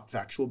as not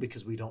factual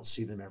because we don't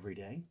see them every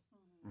day.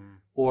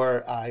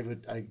 Or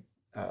a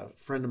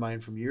friend of mine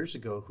from years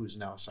ago who's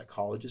now a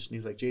psychologist, and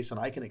he's like, Jason,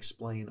 I can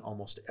explain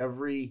almost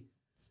every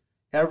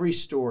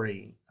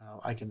story.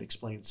 I can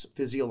explain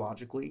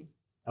physiologically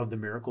of the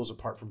miracles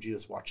apart from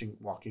Jesus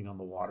walking on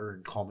the water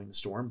and calming the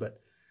storm, but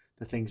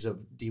the things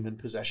of demon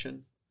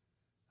possession,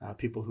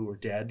 people who are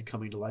dead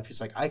coming to life.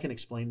 He's like, I can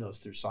explain those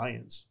through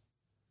science.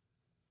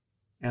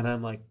 And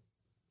I'm like,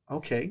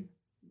 okay,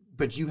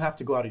 but you have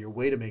to go out of your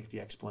way to make the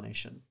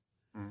explanation.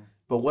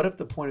 But what if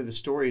the point of the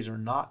stories are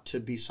not to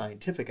be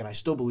scientific? And I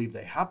still believe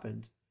they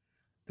happened.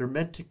 They're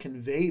meant to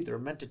convey, they're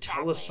meant to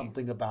tell us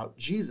something about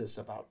Jesus,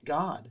 about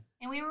God.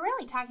 And we were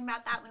really talking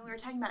about that when we were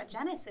talking about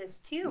Genesis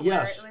too,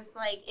 Yes. where it was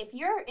like, if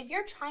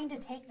you're trying to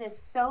take this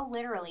so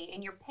literally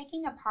and you're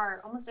picking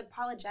apart almost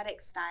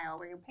apologetic style,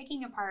 where you're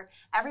picking apart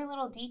every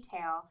little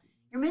detail,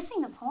 you're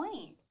missing the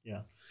point.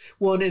 Yeah.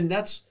 Well, and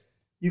that's,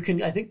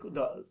 I think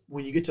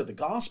when you get to the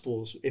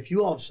Gospels, if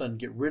you all of a sudden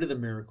get rid of the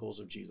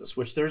miracles of Jesus,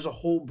 which there's a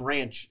whole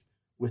branch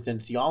within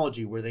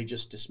theology where they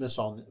just dismiss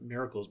all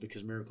miracles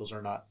because miracles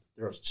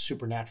they're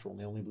supernatural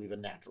and they only believe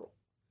in natural.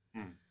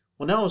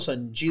 Well, now all of a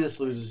sudden Jesus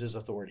loses his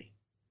authority.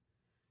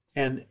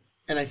 And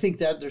I think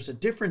that there's a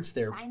difference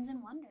there. Signs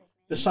and wonders.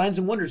 Man. The signs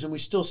and wonders, and we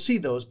still see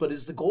those, but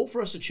is the goal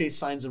for us to chase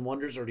signs and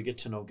wonders or to get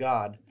to know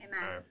God?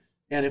 Amen.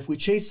 And if we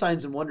chase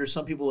signs and wonders,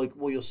 some people are like,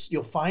 well,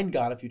 you'll find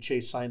God if you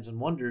chase signs and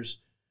wonders.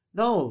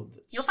 No.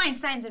 You'll find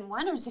signs and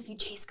wonders if you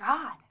chase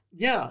God.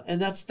 Yeah, and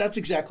that's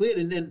exactly it.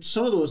 And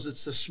some of those,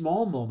 it's the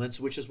small moments,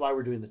 which is why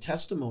we're doing the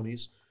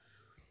testimonies.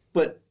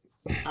 But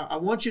I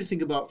want you to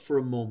think about for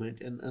a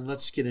moment, and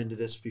let's get into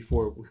this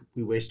before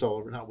we waste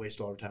not waste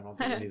all our time. I don't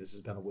think any of this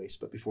has been a waste,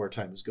 but before our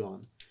time is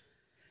gone.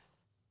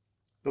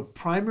 The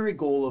primary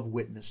goal of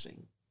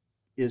witnessing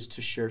is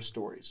to share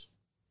stories.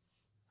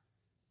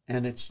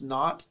 And it's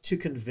not to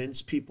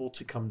convince people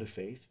to come to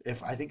faith.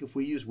 I think if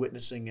we use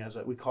witnessing as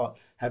we call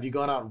it, have you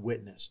gone out and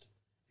witnessed?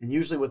 And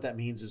usually what that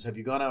means is, have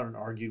you gone out and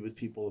argued with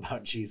people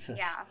about Jesus?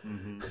 Yeah.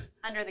 Mm-hmm.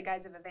 Under the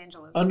guise of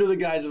evangelism. Under the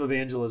guise of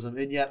evangelism.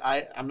 And yet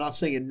I'm not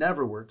saying it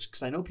never works,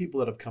 because I know people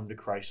that have come to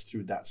Christ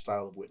through that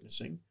style of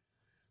witnessing.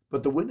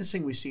 But the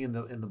witnessing we see in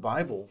the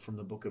Bible, from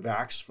the book of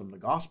Acts, from the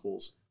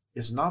Gospels,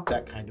 is not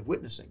that kind of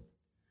witnessing.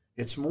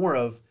 It's more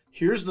of,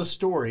 here's the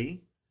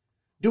story,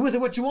 do with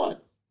it what you want.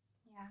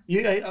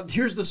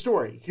 Here's the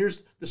story.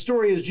 The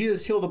story is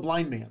Jesus healed a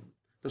blind man.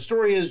 The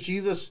story is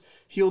Jesus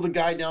healed a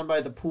guy down by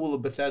the pool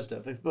of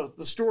Bethesda.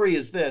 The story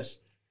is this,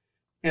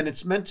 and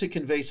it's meant to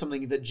convey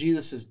something that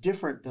Jesus is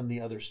different than the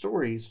other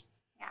stories.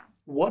 Yeah.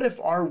 What if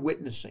our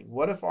witnessing,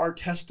 what if our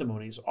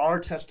testimonies, our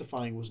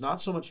testifying was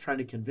not so much trying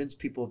to convince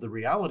people of the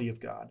reality of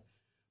God,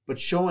 but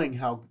showing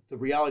how the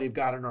reality of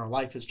God in our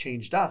life has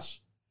changed us,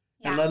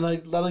 and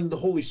letting the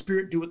Holy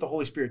Spirit do what the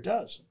Holy Spirit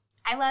does.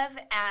 I love,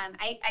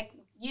 I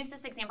use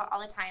this example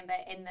all the time,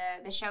 but in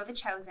the show The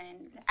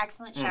Chosen,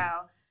 excellent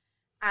show,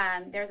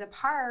 there's a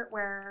part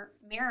where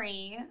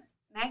Mary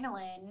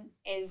Magdalene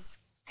is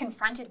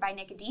confronted by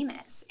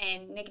Nicodemus,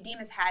 and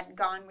Nicodemus had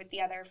gone with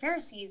the other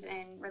Pharisees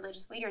and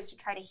religious leaders to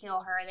try to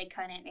heal her. They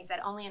couldn't. They said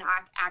only an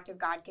act of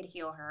God could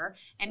heal her,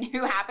 and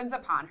who happens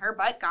upon her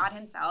but God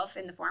himself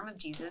in the form of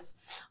Jesus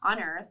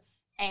on earth,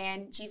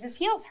 and Jesus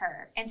heals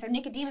her. And so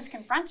Nicodemus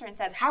confronts her and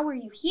says, how were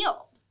you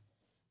healed?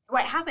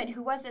 What happened?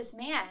 Who was this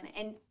man?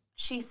 And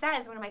she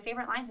says, one of my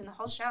favorite lines in the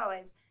whole show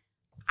is,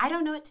 I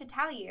don't know what to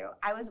tell you.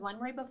 I was one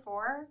way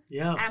before,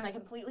 and I'm a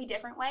completely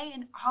different way,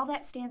 and all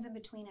that stands in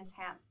between is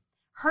him.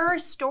 Her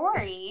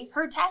story,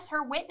 her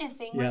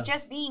witnessing was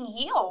just being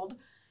healed.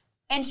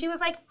 And she was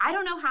like, I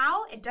don't know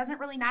how. It doesn't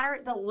really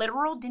matter. The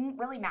literal didn't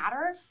really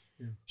matter.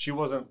 She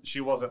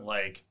wasn't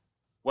like,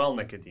 well,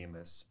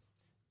 Nicodemus,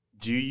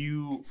 do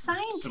you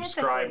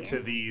subscribe to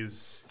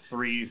these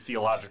 3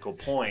 theological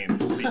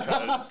points?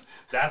 Because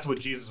that's what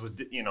Jesus was,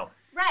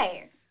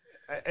 Right.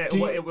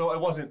 It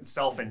wasn't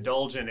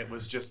self-indulgent. It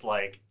was just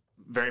like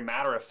very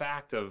matter of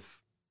fact of,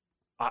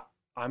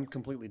 I'm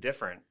completely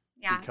different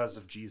because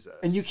of Jesus.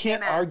 And you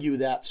can't argue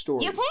that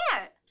story. You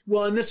can't.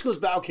 Well, and this goes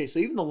back, okay, so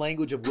even the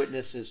language of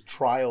witness is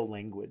trial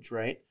language,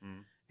 right?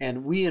 Mm.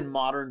 And we, in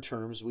modern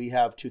terms, we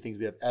have 2 things.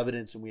 We have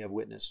evidence and we have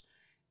witness.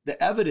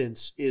 The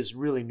evidence is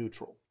really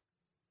neutral.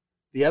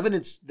 The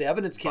evidence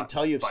can't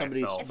tell you if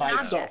somebody's by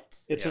itself.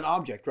 It's an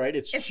object, right?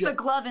 It's the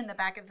glove in the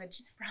back of the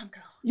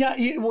Bronco.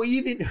 Yeah, well,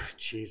 even,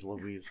 jeez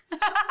Louise.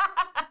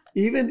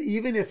 even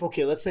if,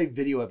 okay, let's say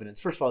video evidence.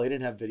 First of all, they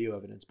didn't have video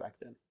evidence back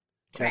then.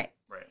 Okay?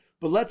 Right.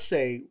 But let's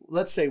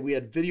say we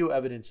had video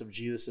evidence of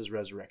Jesus'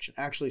 resurrection,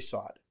 actually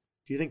saw it.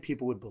 Do you think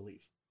people would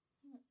believe?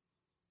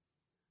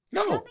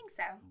 No. I don't think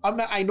so.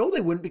 I know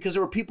they wouldn't, because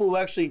there were people who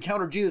actually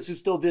encountered Jesus who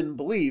still didn't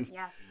believe.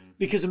 Yes.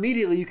 Because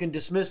immediately you can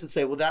dismiss and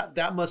say, well,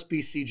 that must be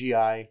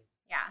CGI.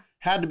 Yeah.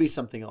 Had to be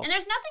something else. And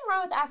there's nothing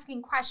wrong with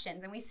asking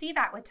questions, and we see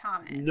that with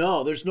Thomas.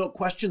 No, there's no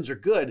questions are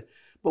good,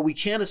 but we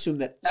can't assume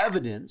that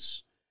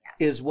evidence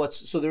is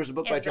what's. So there's a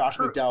book by Josh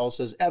McDowell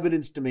says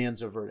evidence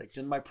demands a verdict.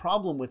 And my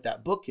problem with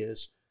that book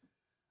is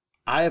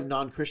I have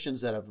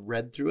non-Christians that have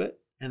read through it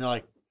and they're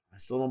like, I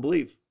still don't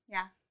believe.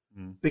 Yeah.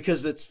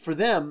 Because it's for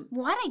them.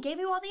 What? I gave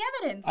you all the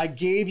evidence. I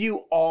gave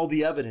you all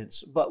the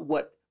evidence. But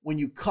when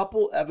you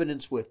couple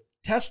evidence with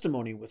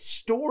testimony, with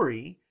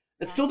story,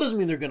 it still doesn't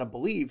mean they're going to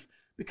believe,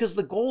 because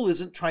the goal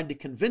isn't trying to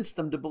convince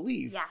them to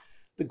believe.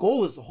 Yes. The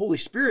goal is the Holy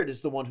Spirit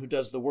is the one who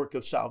does the work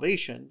of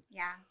salvation.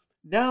 Yeah.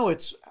 Now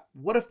it's,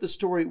 what if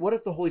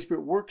the Holy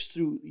Spirit works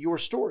through your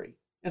story?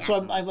 And so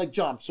I'm like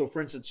John. So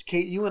for instance,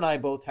 Kate, you and I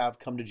both have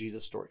come to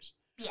Jesus stories.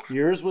 Yeah.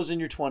 Yours was in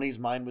your 20s.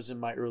 Mine was in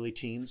my early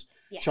teens.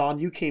 Yeah. Sean,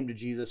 you came to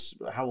Jesus.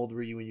 How old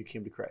were you when you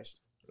came to Christ?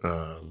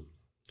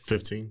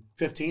 15.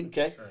 15,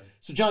 okay. Sure.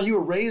 So John, you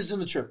were raised in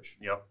the church.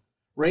 Yep.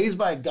 Raised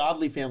by a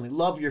godly family.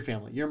 Love your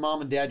family. Your mom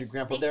and dad, your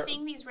grandpa. They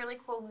sing these really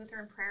cool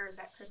Lutheran prayers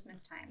at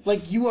Christmas time.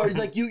 But you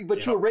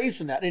were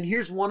raised in that. And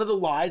here's one of the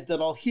lies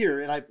that I'll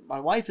hear, and my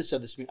wife has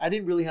said this to me. I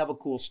didn't really have a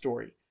cool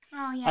story.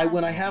 Oh yeah.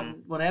 When I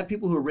have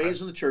people who are raised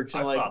in the church,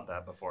 and I've thought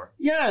that before.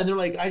 Yeah, and they're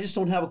like, I just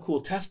don't have a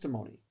cool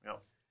testimony.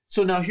 Yep.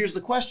 So now here's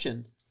the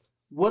question: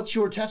 what's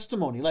your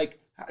testimony?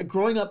 Like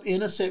growing up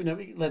in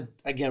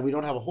again, we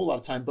don't have a whole lot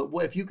of time, but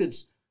what if you could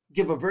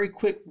give a very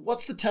quick?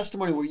 What's the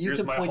testimony where you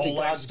can point to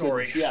God's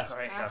goodness? Yes,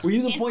 where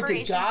you can point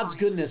to God's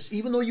goodness,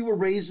 even though you were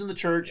raised in the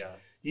church,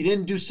 you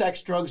didn't do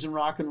sex, drugs, and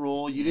rock and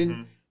roll. You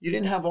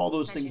didn't have all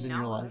those things in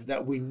your life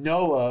that we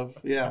know of.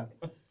 Yeah.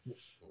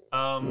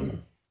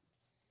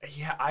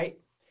 Yeah,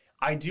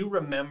 I do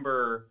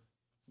remember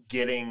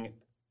getting,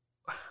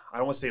 I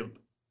don't want to say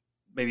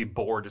maybe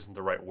bored isn't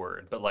the right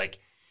word, but like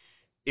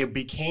it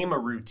became a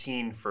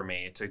routine for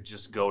me to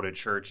just go to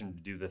church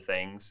and do the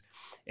things.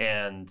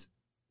 And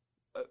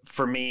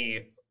for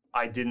me,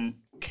 I didn't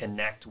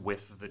connect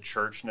with the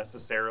church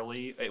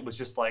necessarily. It was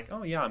just like,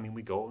 oh yeah, I mean,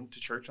 we go to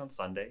church on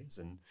Sundays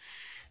and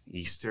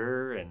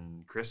Easter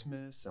and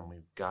Christmas, and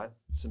we've got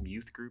some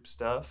youth group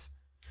stuff.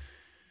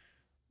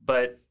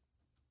 But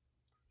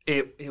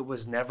it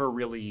was never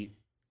really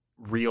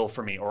real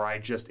for me, or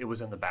it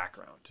was in the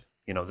background.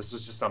 This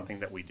was just something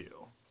that we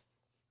do.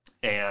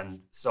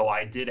 And so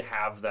I did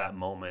have that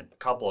moment, a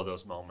couple of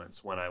those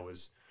moments when I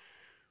was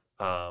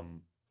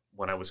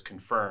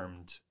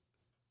confirmed,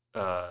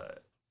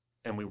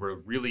 and we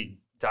were really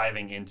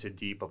diving into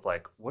deep of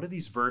like, what are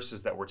these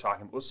verses that we're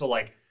talking about? So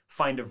like,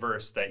 find a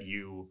verse that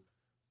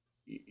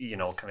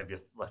kind of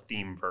a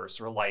theme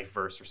verse or a life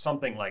verse or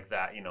something like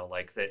that,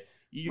 like that.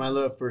 My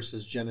love verse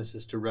is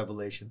Genesis to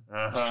Revelation.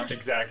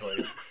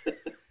 Exactly.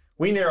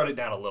 We narrowed it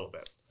down a little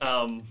bit.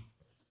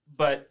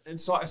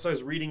 So I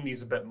was reading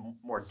these a bit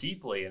more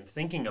deeply and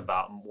thinking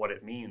about what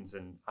it means.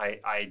 And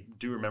I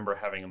do remember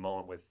having a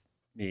moment with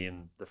me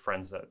and the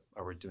friends that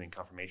I were doing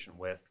confirmation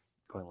with,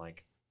 going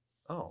like,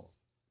 oh,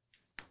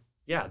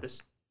 yeah,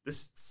 this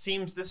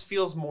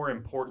feels more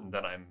important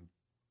than I'm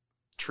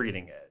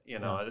treating it.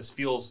 This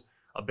feels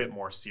a bit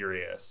more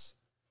serious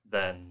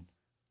than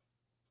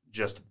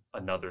just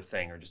another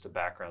thing or just a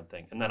background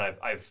thing. And then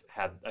I've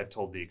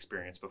told the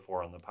experience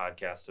before on the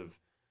podcast of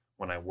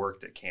when I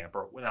worked at camp,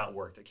 or not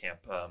worked at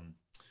camp,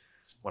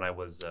 when I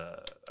was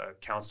a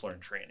counselor in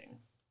training,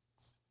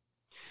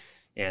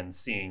 and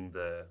seeing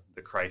the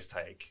Christ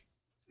hike.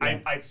 Yeah.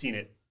 I'd seen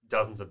it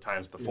dozens of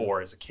times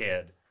before as a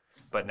kid,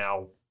 but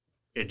now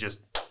it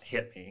just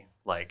hit me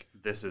like,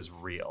 this is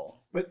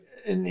real.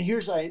 And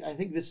here's, I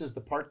think this is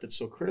the part that's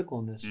so critical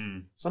in this.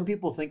 Some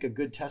people think a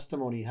good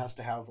testimony has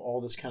to have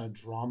all this kind of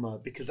drama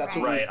because that's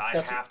right. what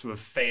I have to have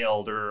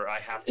failed, or I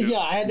have to. Yeah,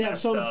 I had to have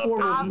some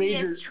form of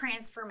major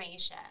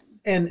transformation.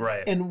 And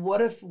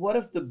what if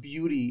the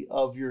beauty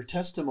of your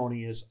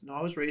testimony is, no,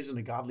 I was raised in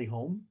a godly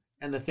home,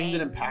 and the thing that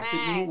impacted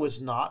me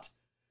was not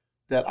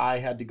that I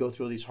had to go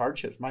through all these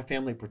hardships. My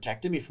family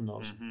protected me from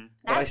those. Mm-hmm.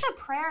 That's the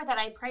prayer that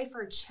I pray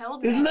for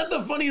children. Isn't that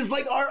the funniest?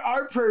 Like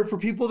our prayer for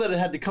people that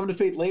had to come to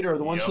faith later are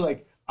the ones who are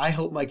like, I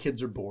hope my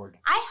kids are bored.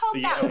 I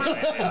hope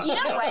that, you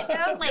know what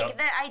though? Like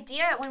the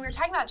idea, when we were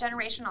talking about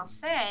generational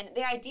sin,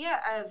 the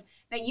idea of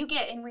that you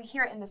get, and we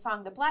hear it in the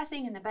song, the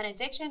blessing and the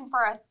benediction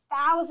for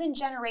 1,000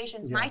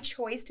 generations, my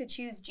choice to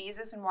choose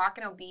Jesus and walk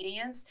in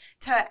obedience,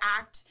 to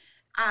act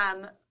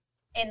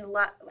in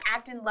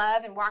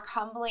love and walk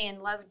humbly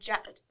and love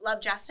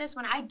justice.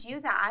 When I do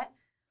that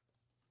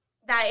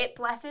it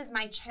blesses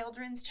my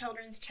children's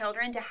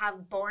children to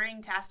have boring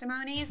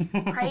testimonies.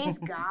 Praise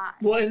God.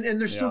 Well, and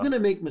they're still going to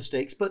make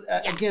mistakes, but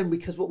again,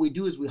 because what we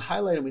do is we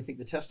highlight and we think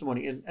the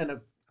testimony, and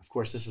of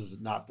course, this is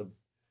not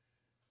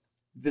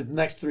the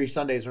next 3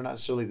 Sundays are not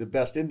necessarily the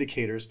best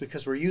indicators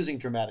because we're using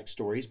dramatic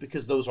stories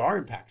because those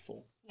are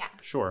impactful. Yeah.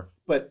 Sure.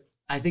 But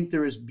I think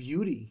there is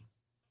beauty,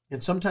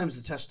 and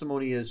sometimes the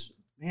testimony is,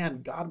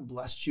 man, God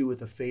blessed you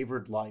with a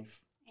favored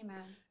life.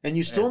 Amen. And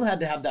you still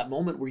had to have that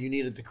moment where you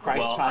needed the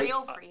Christ type.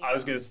 I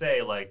was going to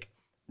say, like,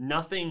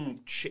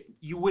 nothing,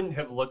 you wouldn't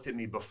have looked at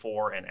me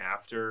before and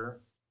after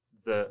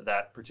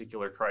that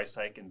particular Christ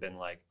hike and been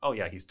like, oh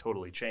yeah, he's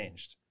totally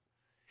changed.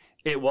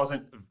 It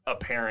wasn't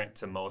apparent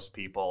to most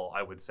people,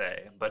 I would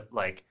say. But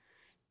like,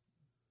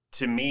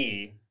 to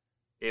me,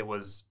 it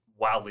was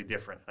wildly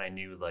different. And I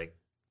knew like,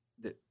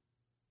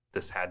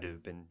 this had to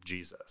have been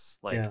Jesus.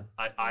 Like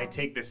I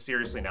take this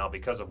seriously now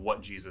because of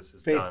what Jesus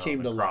has done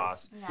on the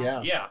cross.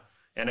 Yeah.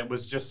 And it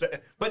was just,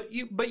 but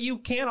you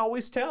can't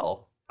always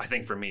tell. I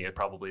think for me, it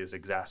probably is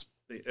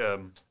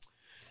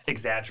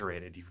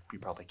exaggerated. You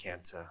probably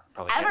can't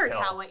ever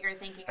tell what you're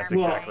thinking. That's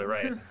exactly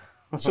right.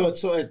 So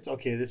it's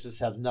okay. This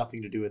has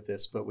nothing to do with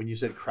this, but when you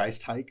said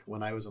Christ hike,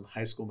 when I was in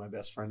high school, my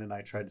best friend and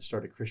I tried to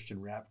start a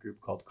Christian rap group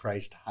called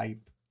Christ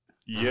Hype.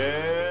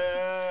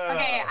 Yeah.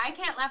 Okay, I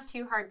can't laugh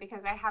too hard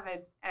because I have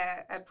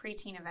a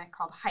preteen event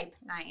called Hype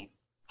Night.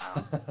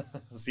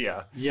 So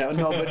yeah,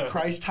 no, but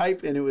Christ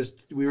Hype, and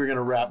we were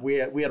gonna rap. We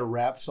had a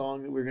rap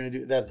song that we were gonna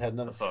do that had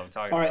nothing. That's what I'm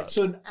talking about. All right, about.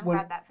 so I'm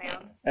glad that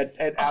failed.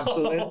 It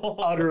absolutely,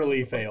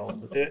 utterly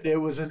failed. It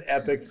was an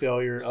epic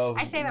failure of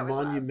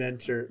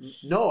monumental.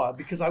 No,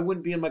 because I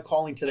wouldn't be in my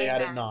calling today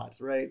had it not.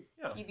 Right?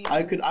 Yeah.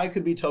 I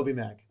could be Toby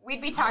Mac. We'd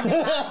be talking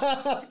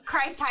about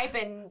Christ Hype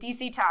and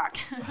DC Talk.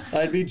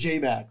 I'd be J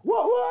Mac.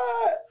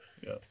 What?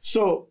 Yeah.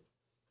 So.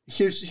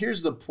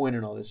 Here's the point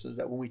in all this is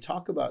that when we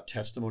talk about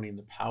testimony and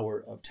the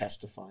power of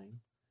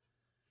testifying,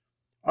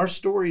 our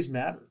stories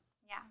matter.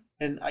 Yeah.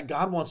 And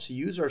God wants to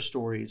use our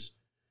stories,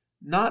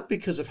 not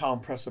because of how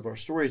impressive our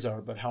stories are,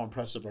 but how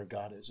impressive our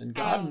God is. And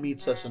God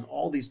meets us in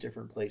all these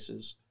different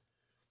places.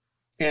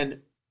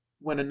 And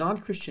when a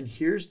non-Christian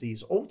hears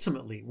these,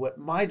 ultimately, what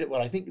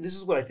I think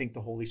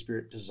the Holy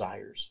Spirit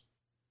desires.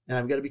 And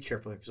I've got to be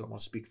careful because I don't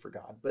want to speak for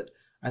God, but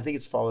I think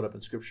it's followed up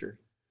in Scripture.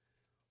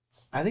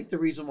 I think the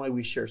reason why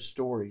we share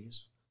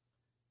stories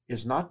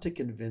is not to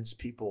convince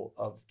people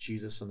of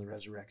Jesus and the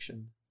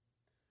resurrection,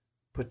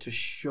 but to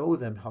show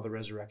them how the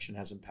resurrection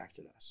has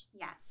impacted us.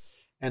 Yes.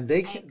 And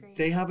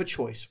they have a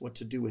choice what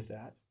to do with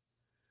that.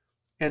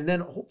 And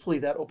then hopefully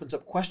that opens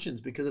up questions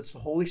because it's the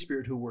Holy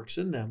Spirit who works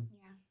in them.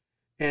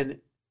 Yeah. And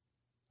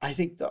I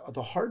think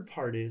the hard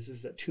part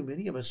is that too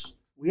many of us,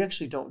 we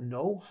actually don't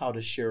know how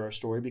to share our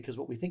story because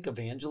what we think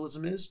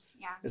evangelism is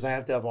I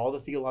have to have all the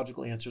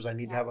theological answers. I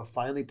need to have a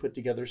finely put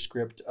together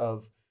script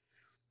of,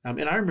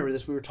 and I remember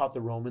this, we were taught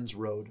the Romans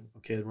Road.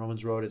 Okay, the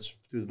Romans Road is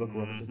through the book of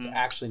Romans. It's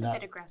actually It's not. a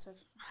bit aggressive.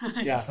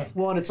 Yeah.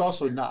 Well, and it's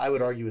also not, I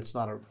would argue it's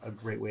not a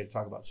great way to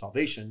talk about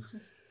salvation.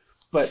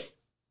 But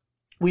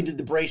we did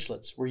the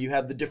bracelets where you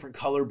had the different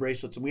color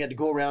bracelets and we had to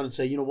go around and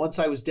say, you know, once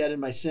I was dead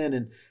in my sin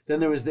and then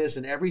there was this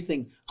and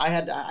everything. I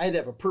had to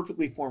have a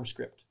perfectly formed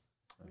script.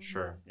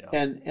 Sure. Yeah.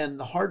 And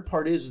the hard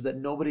part is that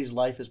nobody's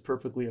life is a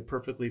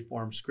perfectly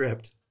formed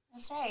script,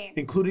 That's right.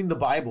 including the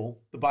Bible.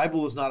 The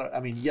Bible is not,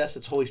 yes,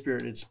 it's Holy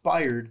Spirit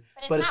inspired,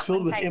 but it's not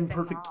filled with one size fits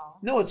imperfect. all.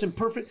 No, it's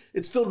imperfect.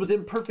 It's filled with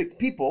imperfect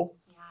people.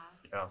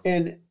 Yeah.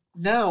 And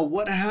now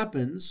what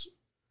happens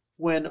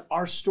when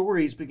our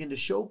stories begin to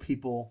show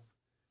people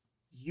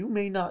you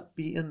may not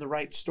be in the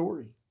right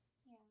story?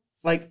 Yeah.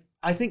 Like,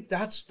 I think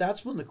that's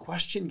when the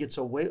question gets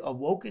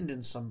awoken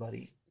in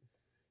somebody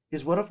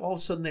is what if all of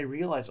a sudden they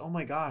realize, oh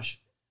my gosh,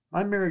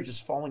 my marriage is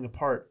falling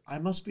apart. I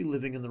must be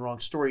living in the wrong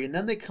story. And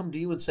then they come to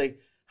you and say,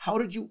 how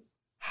did you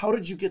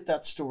get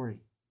that story?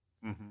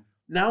 Mm-hmm.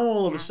 Now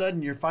all of a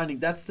sudden you're finding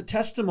that's the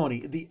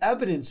testimony. The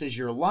evidence is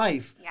your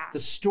life. Yeah. The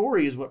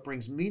story is what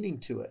brings meaning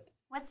to it.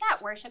 What's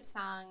that worship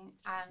song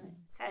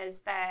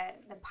says that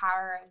the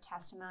power of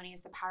testimony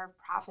is the power of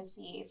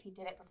prophecy. If he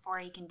did it before,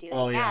 he can do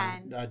it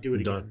again. Yeah. Do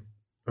it again. Done.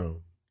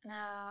 Oh.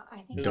 No,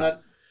 I think Is that-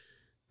 it's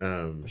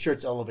I'm sure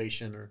it's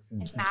Elevation or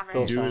it's Maverick.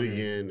 Bill Do Song. it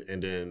again,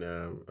 and then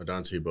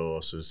Adante Bo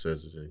also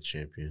says it's in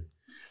Champion.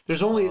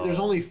 there's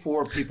only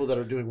 4 people that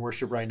are doing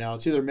worship right now.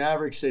 It's either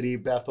Maverick City,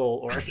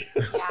 Bethel, or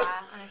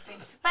Yeah, honestly.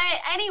 But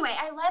anyway,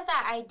 I love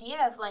that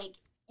idea of like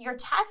your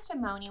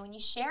testimony when you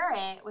share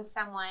it with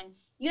someone.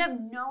 You have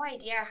no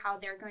idea how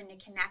they're going to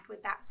connect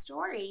with that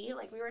story.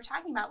 Like we were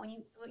talking about, when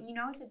you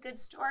know it's a good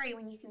story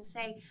when you can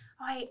say,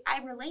 oh, I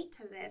relate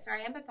to this, or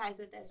I empathize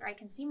with this, or I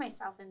can see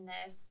myself in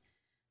this.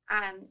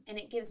 And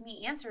it gives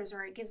me answers,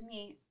 or it gives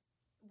me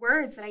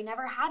words that I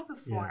never had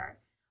before.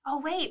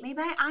 Oh, wait,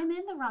 maybe I'm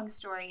in the wrong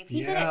story. If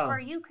he did it for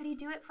you, could he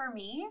do it for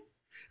me?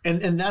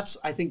 and that's,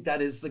 I think that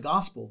is the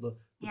gospel. The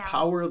Yeah.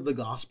 power of the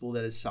gospel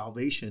that is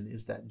salvation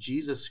is that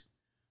Jesus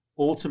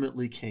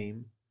ultimately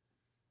came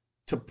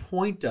to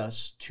point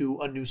us to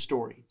a new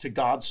story, to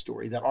God's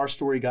story, that our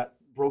story got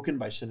broken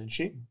by sin and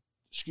shame.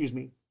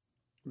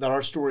 That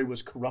our story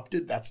was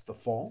corrupted. That's the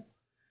fall.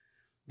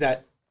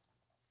 That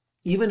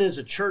even as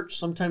a church,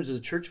 sometimes as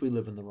a church, we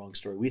live in the wrong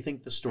story. We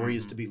think the story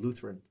is to be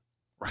Lutheran.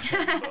 Right.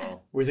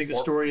 So, We think the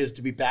story is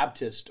to be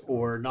Baptist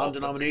or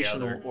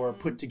non-denominational together. or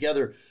put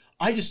together.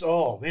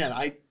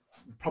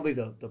 Probably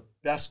the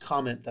best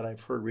comment that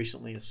I've heard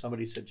recently is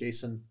somebody said,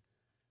 Jason,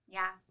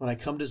 Yeah. when I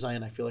come to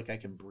Zion, I feel like I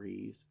can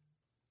breathe.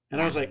 And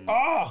I was like,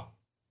 oh,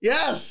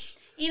 yes.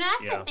 You know,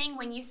 that's Yeah. the thing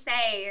when you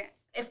say,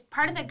 if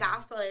part of the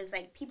gospel is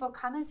like, people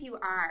come as you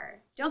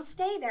are. Don't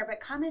stay there, but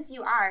come as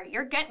you are.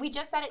 We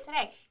just said it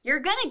today. You're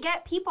going to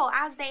get people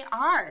as they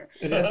are.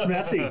 And that's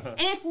messy. And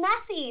it's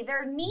messy.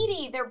 They're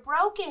needy. They're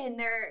broken.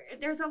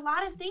 There's a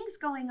lot of things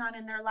going on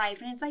in their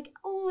life. And it's like,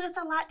 oh, that's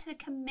a lot to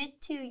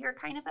commit to. You're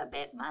kind of a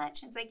bit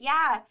much. And it's like,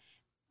 yeah,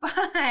 but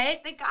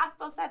the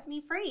gospel sets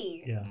me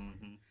free. Yeah.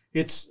 Mhm.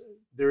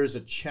 There is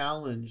a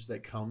challenge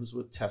that comes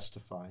with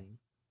testifying.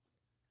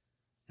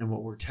 And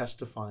what we're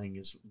testifying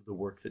is the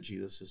work that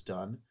Jesus has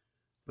done.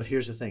 But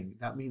here's the thing.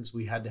 That means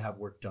we had to have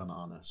work done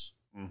on us.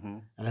 Mm-hmm.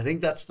 And I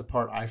think that's the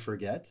part I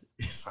forget.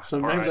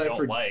 Sometimes I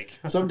don't like.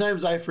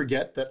 Sometimes I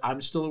forget that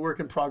I'm still a work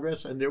in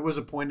progress. And there was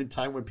a point in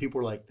time when people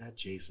were like, that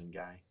Jason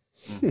guy.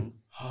 Mm-hmm.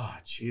 Oh,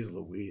 geez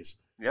Louise.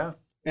 Yeah.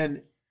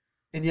 And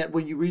yet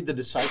when you read the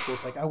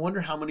disciples, like I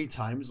wonder how many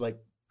times like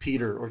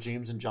Peter or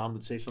James and John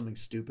would say something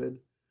stupid.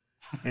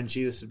 And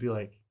Jesus would be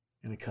like,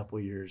 in a couple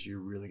of years, you're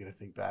really going to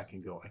think back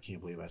and go, I can't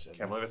believe I said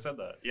Can't that. believe I said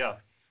that. Yeah.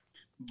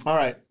 All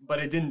right. But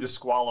it didn't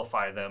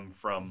disqualify them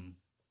from,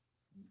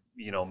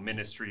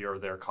 ministry or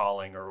their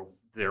calling or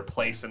their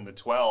place in the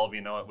 12.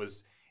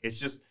 It's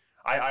just,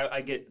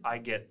 I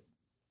get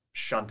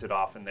shunted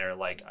off in there.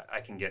 Like I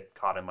can get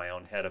caught in my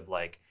own head of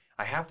like,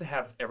 I have to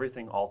have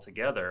everything all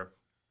together.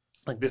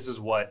 Like this is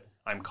what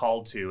I'm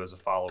called to as a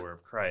follower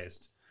of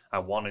Christ. I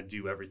want to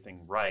do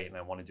everything right and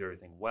I want to do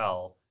everything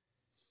well.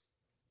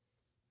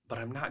 But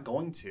I'm not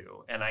going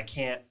to, and I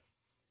can't.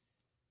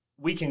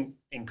 We can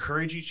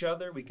encourage each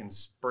other. We can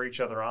spur each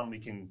other on. We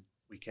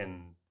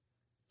can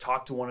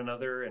talk to one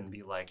another and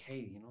be like,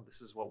 hey,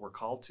 this is what we're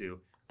called to.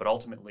 But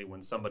ultimately,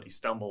 when somebody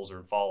stumbles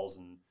or falls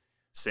and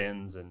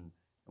sins, and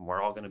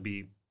we're all going to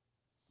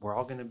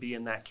be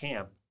in that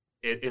camp.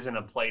 It isn't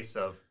a place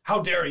of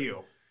how dare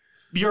you,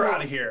 you're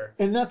out of here.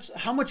 And that's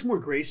how much more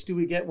grace do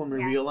we get when we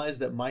Yeah. realize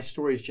that my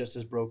story is just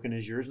as broken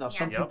as yours. Now,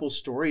 some Yep. people's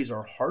stories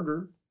are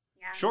harder.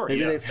 Yeah. Sure, Maybe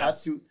yeah, they've had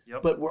yes. to,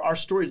 Yep. but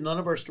none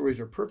of our stories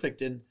are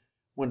perfect. And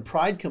when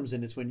pride comes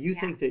in, it's when you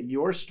Yeah. think that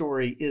your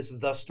story is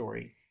the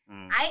story.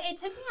 It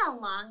took me a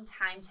long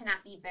time to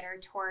not be bitter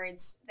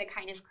towards the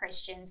kind of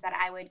Christians that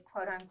I would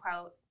quote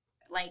unquote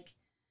like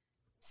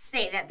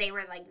say that they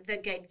were like the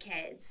good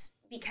kids,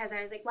 because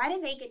I was like, why do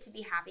they get to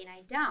be happy and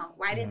I don't?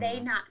 Why do they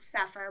not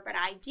suffer but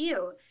I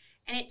do?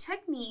 And it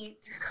took me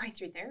through going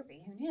through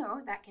therapy, who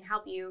knew that can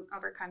help you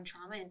overcome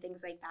trauma and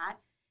things like that,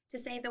 to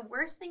say the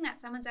worst thing that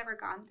someone's ever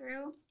gone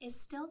through is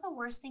still the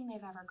worst thing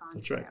they've ever gone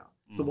That's through. right.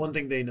 It's the one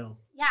thing they know.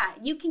 Yeah,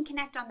 you can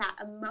connect on that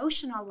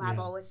emotional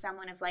level with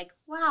someone of like,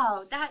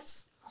 wow,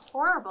 that's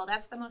horrible.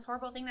 That's the most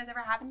horrible thing that's ever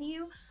happened to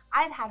you.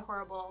 I've had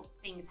horrible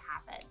things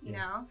happen, you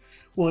know?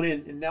 Well,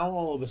 and now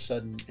all of a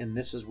sudden, and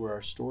this is where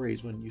our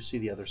stories, when you see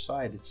the other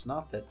side, it's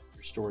not that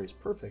your story is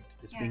perfect.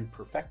 It's being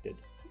perfected.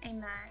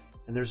 Amen.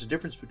 And there's a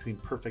difference between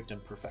perfect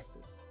and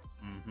perfected.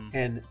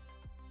 And,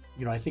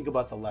 you know, I think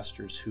about the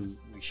Lesters who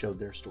we showed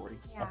their story.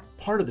 Yeah.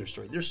 A part of their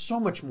story. There's so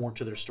much more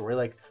to their story.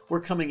 Like,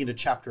 we're coming into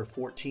chapter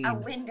 14. A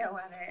window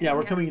of it. Yeah,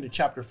 we're coming into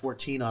chapter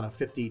 14 on a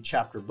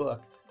 50-chapter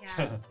book.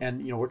 Yeah.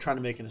 And, you know, we're trying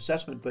to make an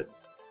assessment. But,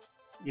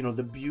 you know,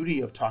 the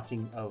beauty of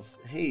talking of,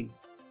 hey,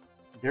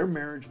 their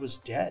marriage was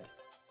dead.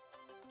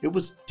 It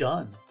was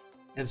done.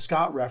 And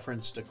Scott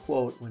referenced a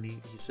quote when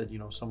he said, you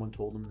know, someone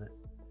told him that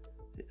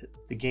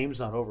the game's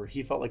not over.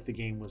 He felt like the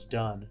game was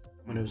done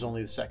when it was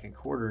only the second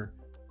quarter.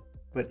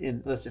 But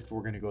if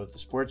we're going to go with the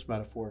sports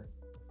metaphor,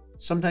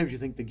 sometimes you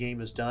think the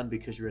game is done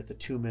because you're at the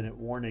 2-minute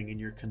warning and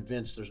you're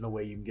convinced there's no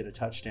way you can get a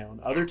touchdown.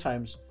 Other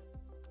times,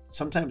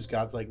 sometimes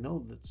God's like,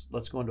 no,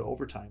 let's go into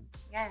overtime.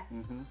 Yeah.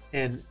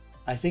 And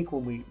I think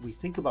when we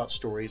think about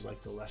stories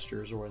like the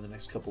Lesters, or in the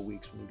next couple of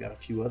weeks when we've got a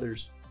few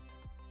others,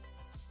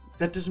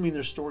 that doesn't mean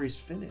their story's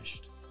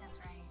finished. That's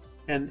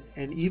right.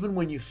 And even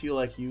when you feel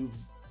like I'm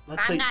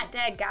not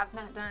dead, God's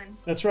not done.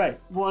 That's right.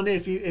 Well, and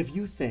if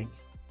you think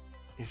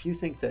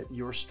that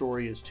your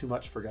story is too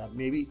much for God,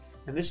 maybe,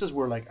 and this is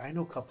where, like, I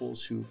know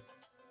couples who,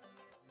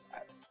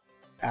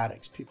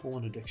 addicts, people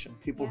in addiction,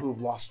 people who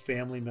have lost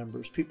family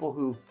members, people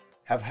who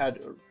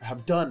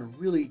have done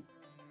really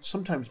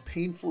sometimes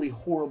painfully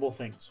horrible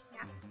things.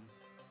 Yeah.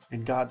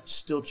 And God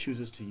still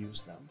chooses to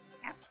use them.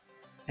 Yeah.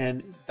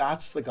 And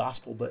that's the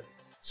gospel. But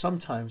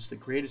sometimes the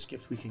greatest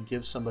gift we can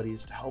give somebody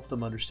is to help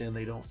them understand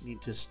they don't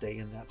need to stay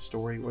in that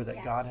story, or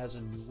that God has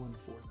a new one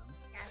for them.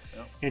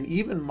 Yes. And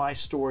even my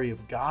story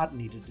of God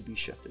needed to be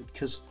shifted,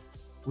 because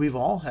we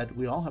all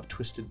have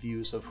twisted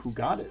views of who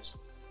God is.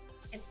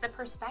 It's the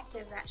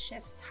perspective that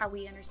shifts how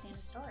we understand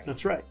a story.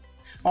 That's right.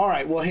 All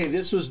right. Well, hey,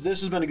 this has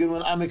been a good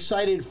one. I'm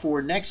excited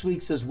for next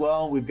week's as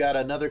well. We've got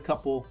another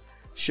couple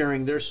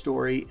sharing their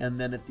story, and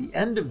then at the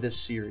end of this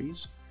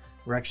series,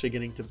 we're actually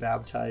getting to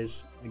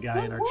baptize a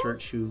guy in our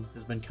church who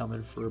has been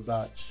coming for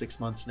about 6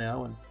 months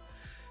now, and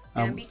It's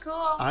gonna be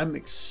cool. I'm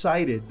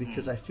excited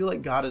because I feel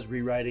like God is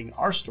rewriting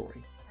our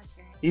story, That's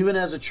right. even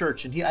as a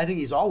church, and I think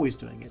He's always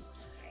doing it.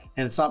 That's right.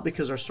 And it's not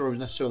because our story was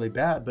necessarily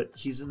bad, but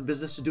He's in the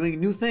business of doing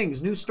new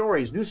things, new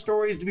stories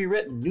to be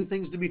written, new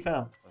things to be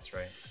found. That's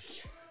right.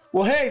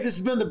 Well, hey, this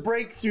has been the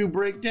Breakthrough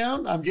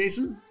Breakdown. I'm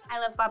Jason. I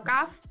love Bob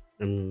Goff.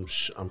 I'm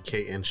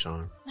Kate and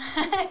Sean.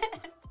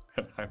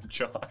 I'm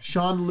Josh.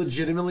 Sean,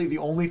 legitimately, the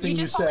only thing you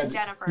just called said, it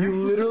Jennifer. you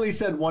literally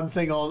said one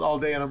thing all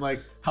day, and I'm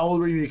like, how old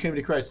were you when you came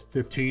to Christ?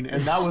 15.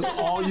 And that was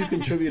all you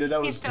contributed. That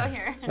was He's still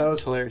here. That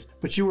was hilarious.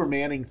 But you were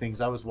manning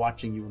things. I was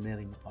watching you were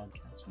manning the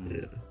podcast.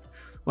 Yeah.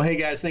 Well, hey,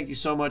 guys, thank you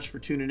so much for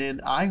tuning in.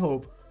 I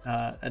hope,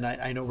 and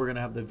I know we're going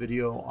to have the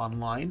video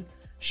online,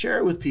 share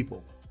it with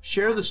people.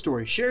 Share the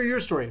story. Share your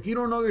story. If you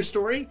don't know your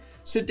story,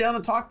 sit down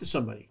and talk to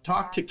somebody.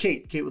 Talk to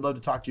Kate. Kate would love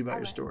to talk to you about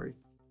your story.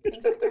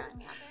 Thanks for throwing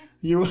me out there.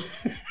 You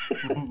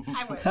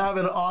I would. have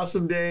an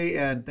awesome day,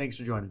 and thanks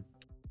for joining.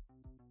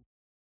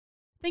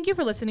 Thank you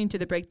for listening to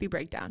the Breakthrough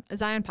Breakdown, a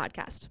Zion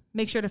podcast.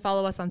 Make sure to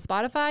follow us on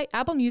Spotify,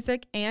 Apple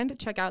Music, and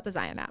check out the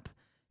Zion app.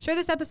 Share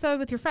this episode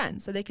with your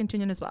friends so they can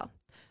tune in as well.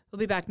 We'll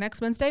be back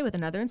next Wednesday with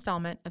another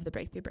installment of the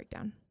Breakthrough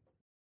Breakdown.